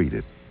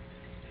excreted.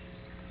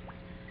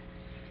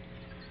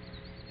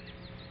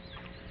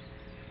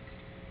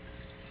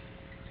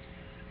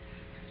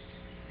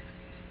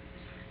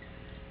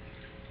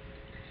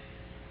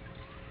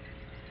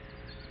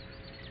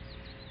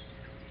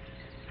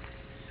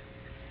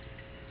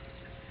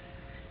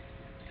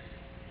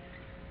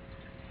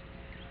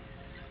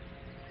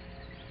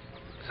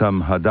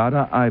 Some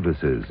Hadada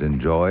ibises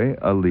enjoy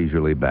a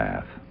leisurely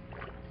bath.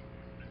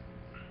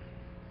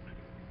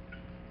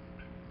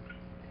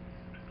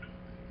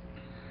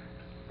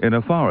 In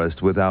a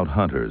forest without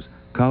hunters,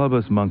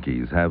 colobus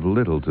monkeys have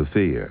little to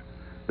fear.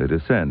 They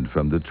descend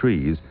from the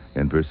trees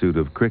in pursuit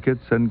of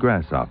crickets and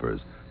grasshoppers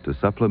to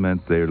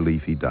supplement their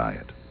leafy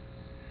diet.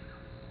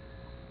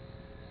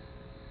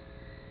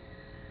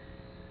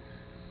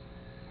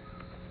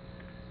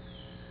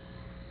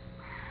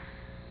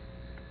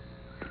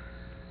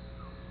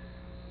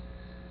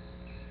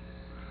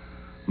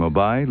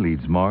 Mobai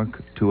leads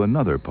Mark to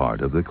another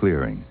part of the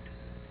clearing.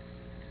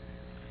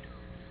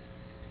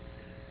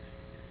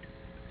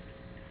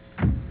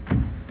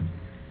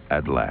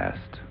 At last.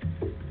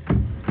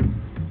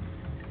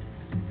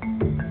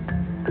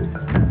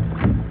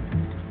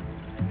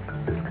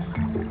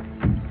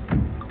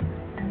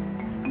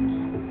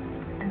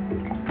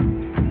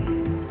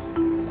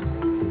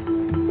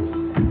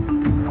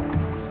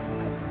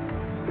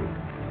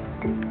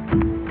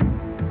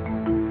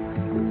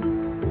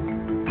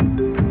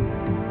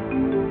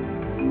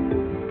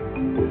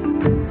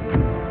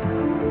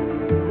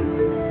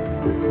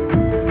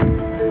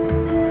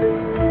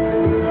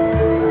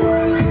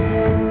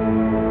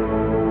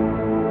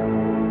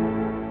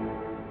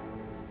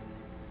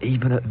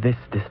 Even at this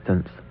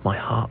distance, my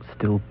heart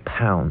still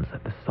pounds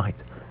at the sight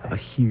of a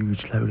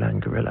huge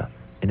lowland gorilla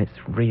in its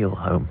real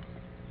home.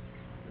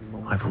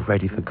 I've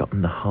already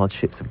forgotten the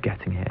hardships of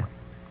getting here.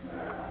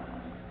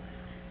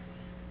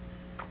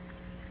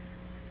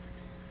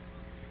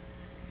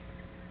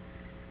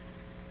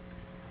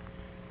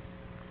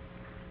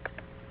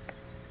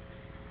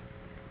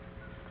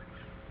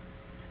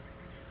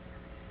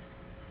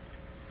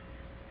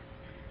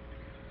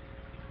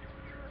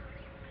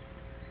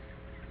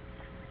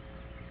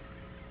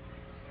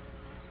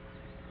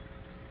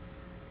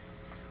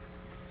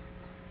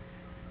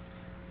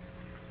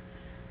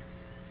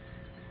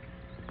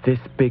 This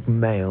big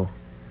male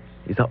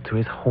is up to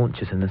his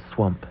haunches in the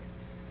swamp.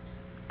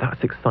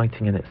 That's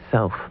exciting in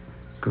itself.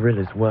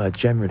 Gorillas were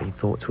generally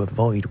thought to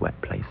avoid wet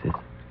places.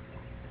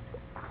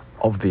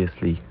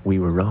 Obviously, we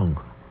were wrong.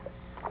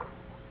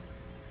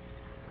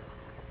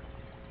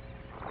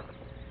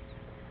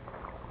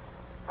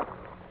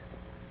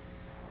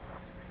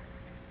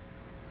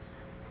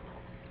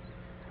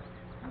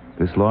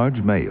 This large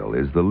male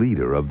is the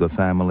leader of the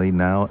family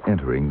now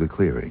entering the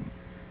clearing.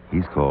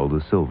 He's called a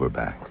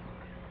silverback.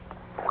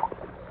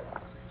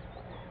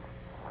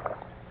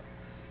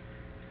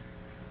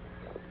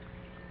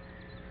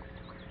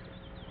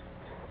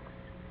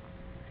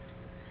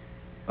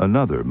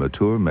 Another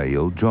mature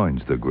male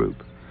joins the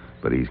group,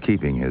 but he's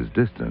keeping his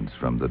distance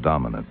from the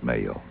dominant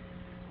male.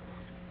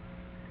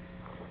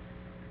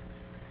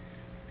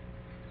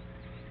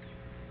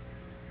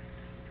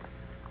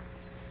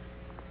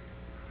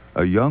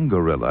 A young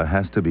gorilla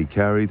has to be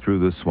carried through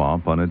the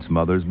swamp on its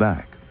mother's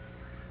back.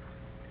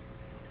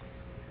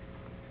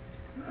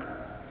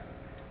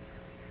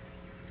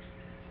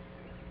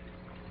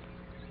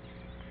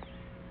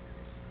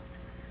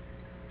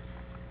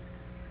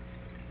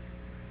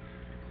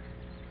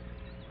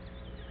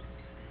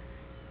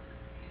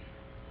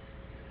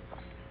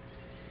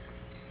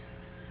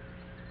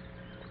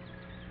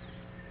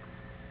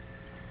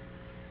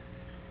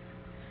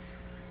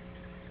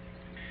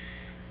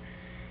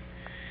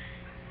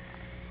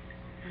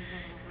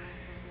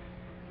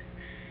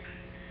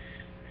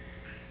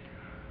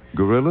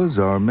 Gorillas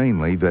are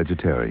mainly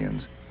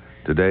vegetarians.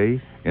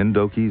 Today,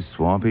 Ndoki's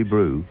swampy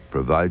brew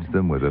provides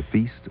them with a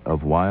feast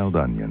of wild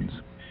onions.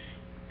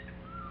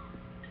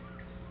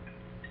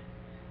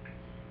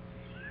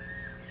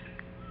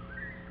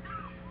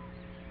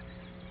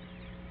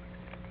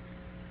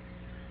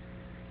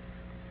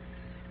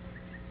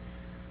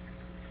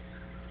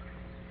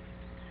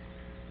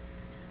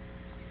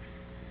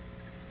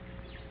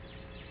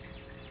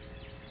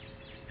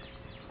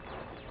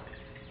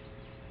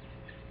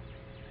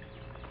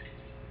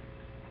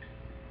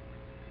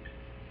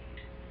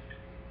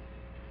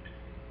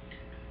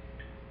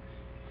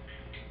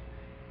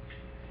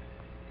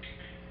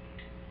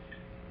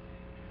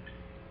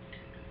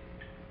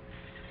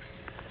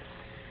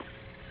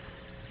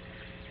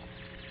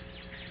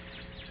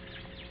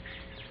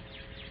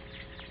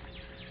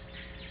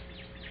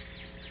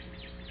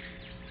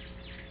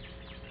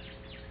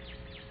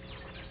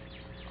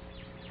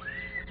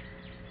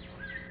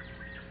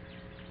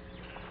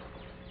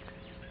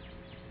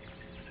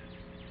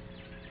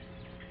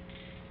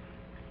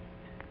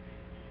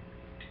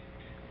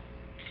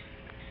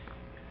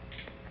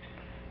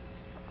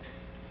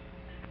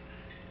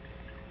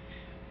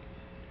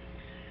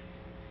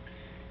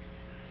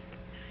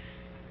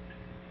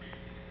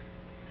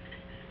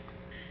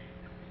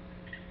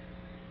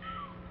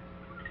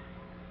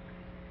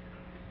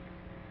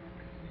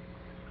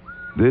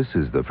 This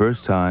is the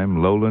first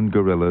time lowland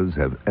gorillas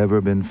have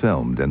ever been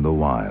filmed in the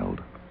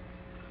wild.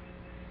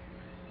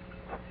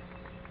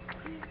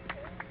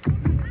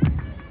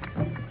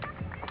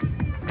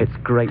 It's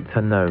great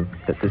to know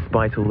that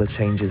despite all the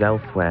changes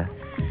elsewhere,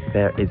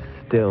 there is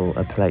still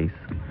a place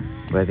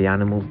where the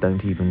animals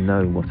don't even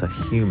know what a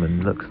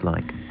human looks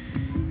like.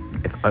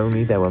 If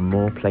only there were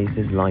more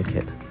places like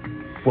it.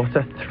 What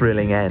a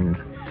thrilling end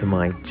to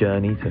my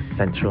journey to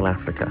Central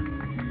Africa.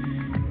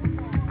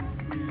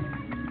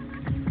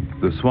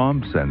 The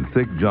swamps and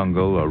thick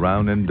jungle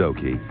around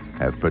Ndoki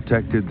have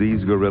protected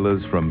these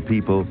gorillas from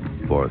people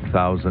for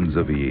thousands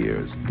of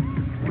years.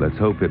 Let's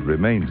hope it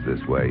remains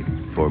this way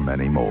for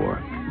many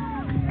more.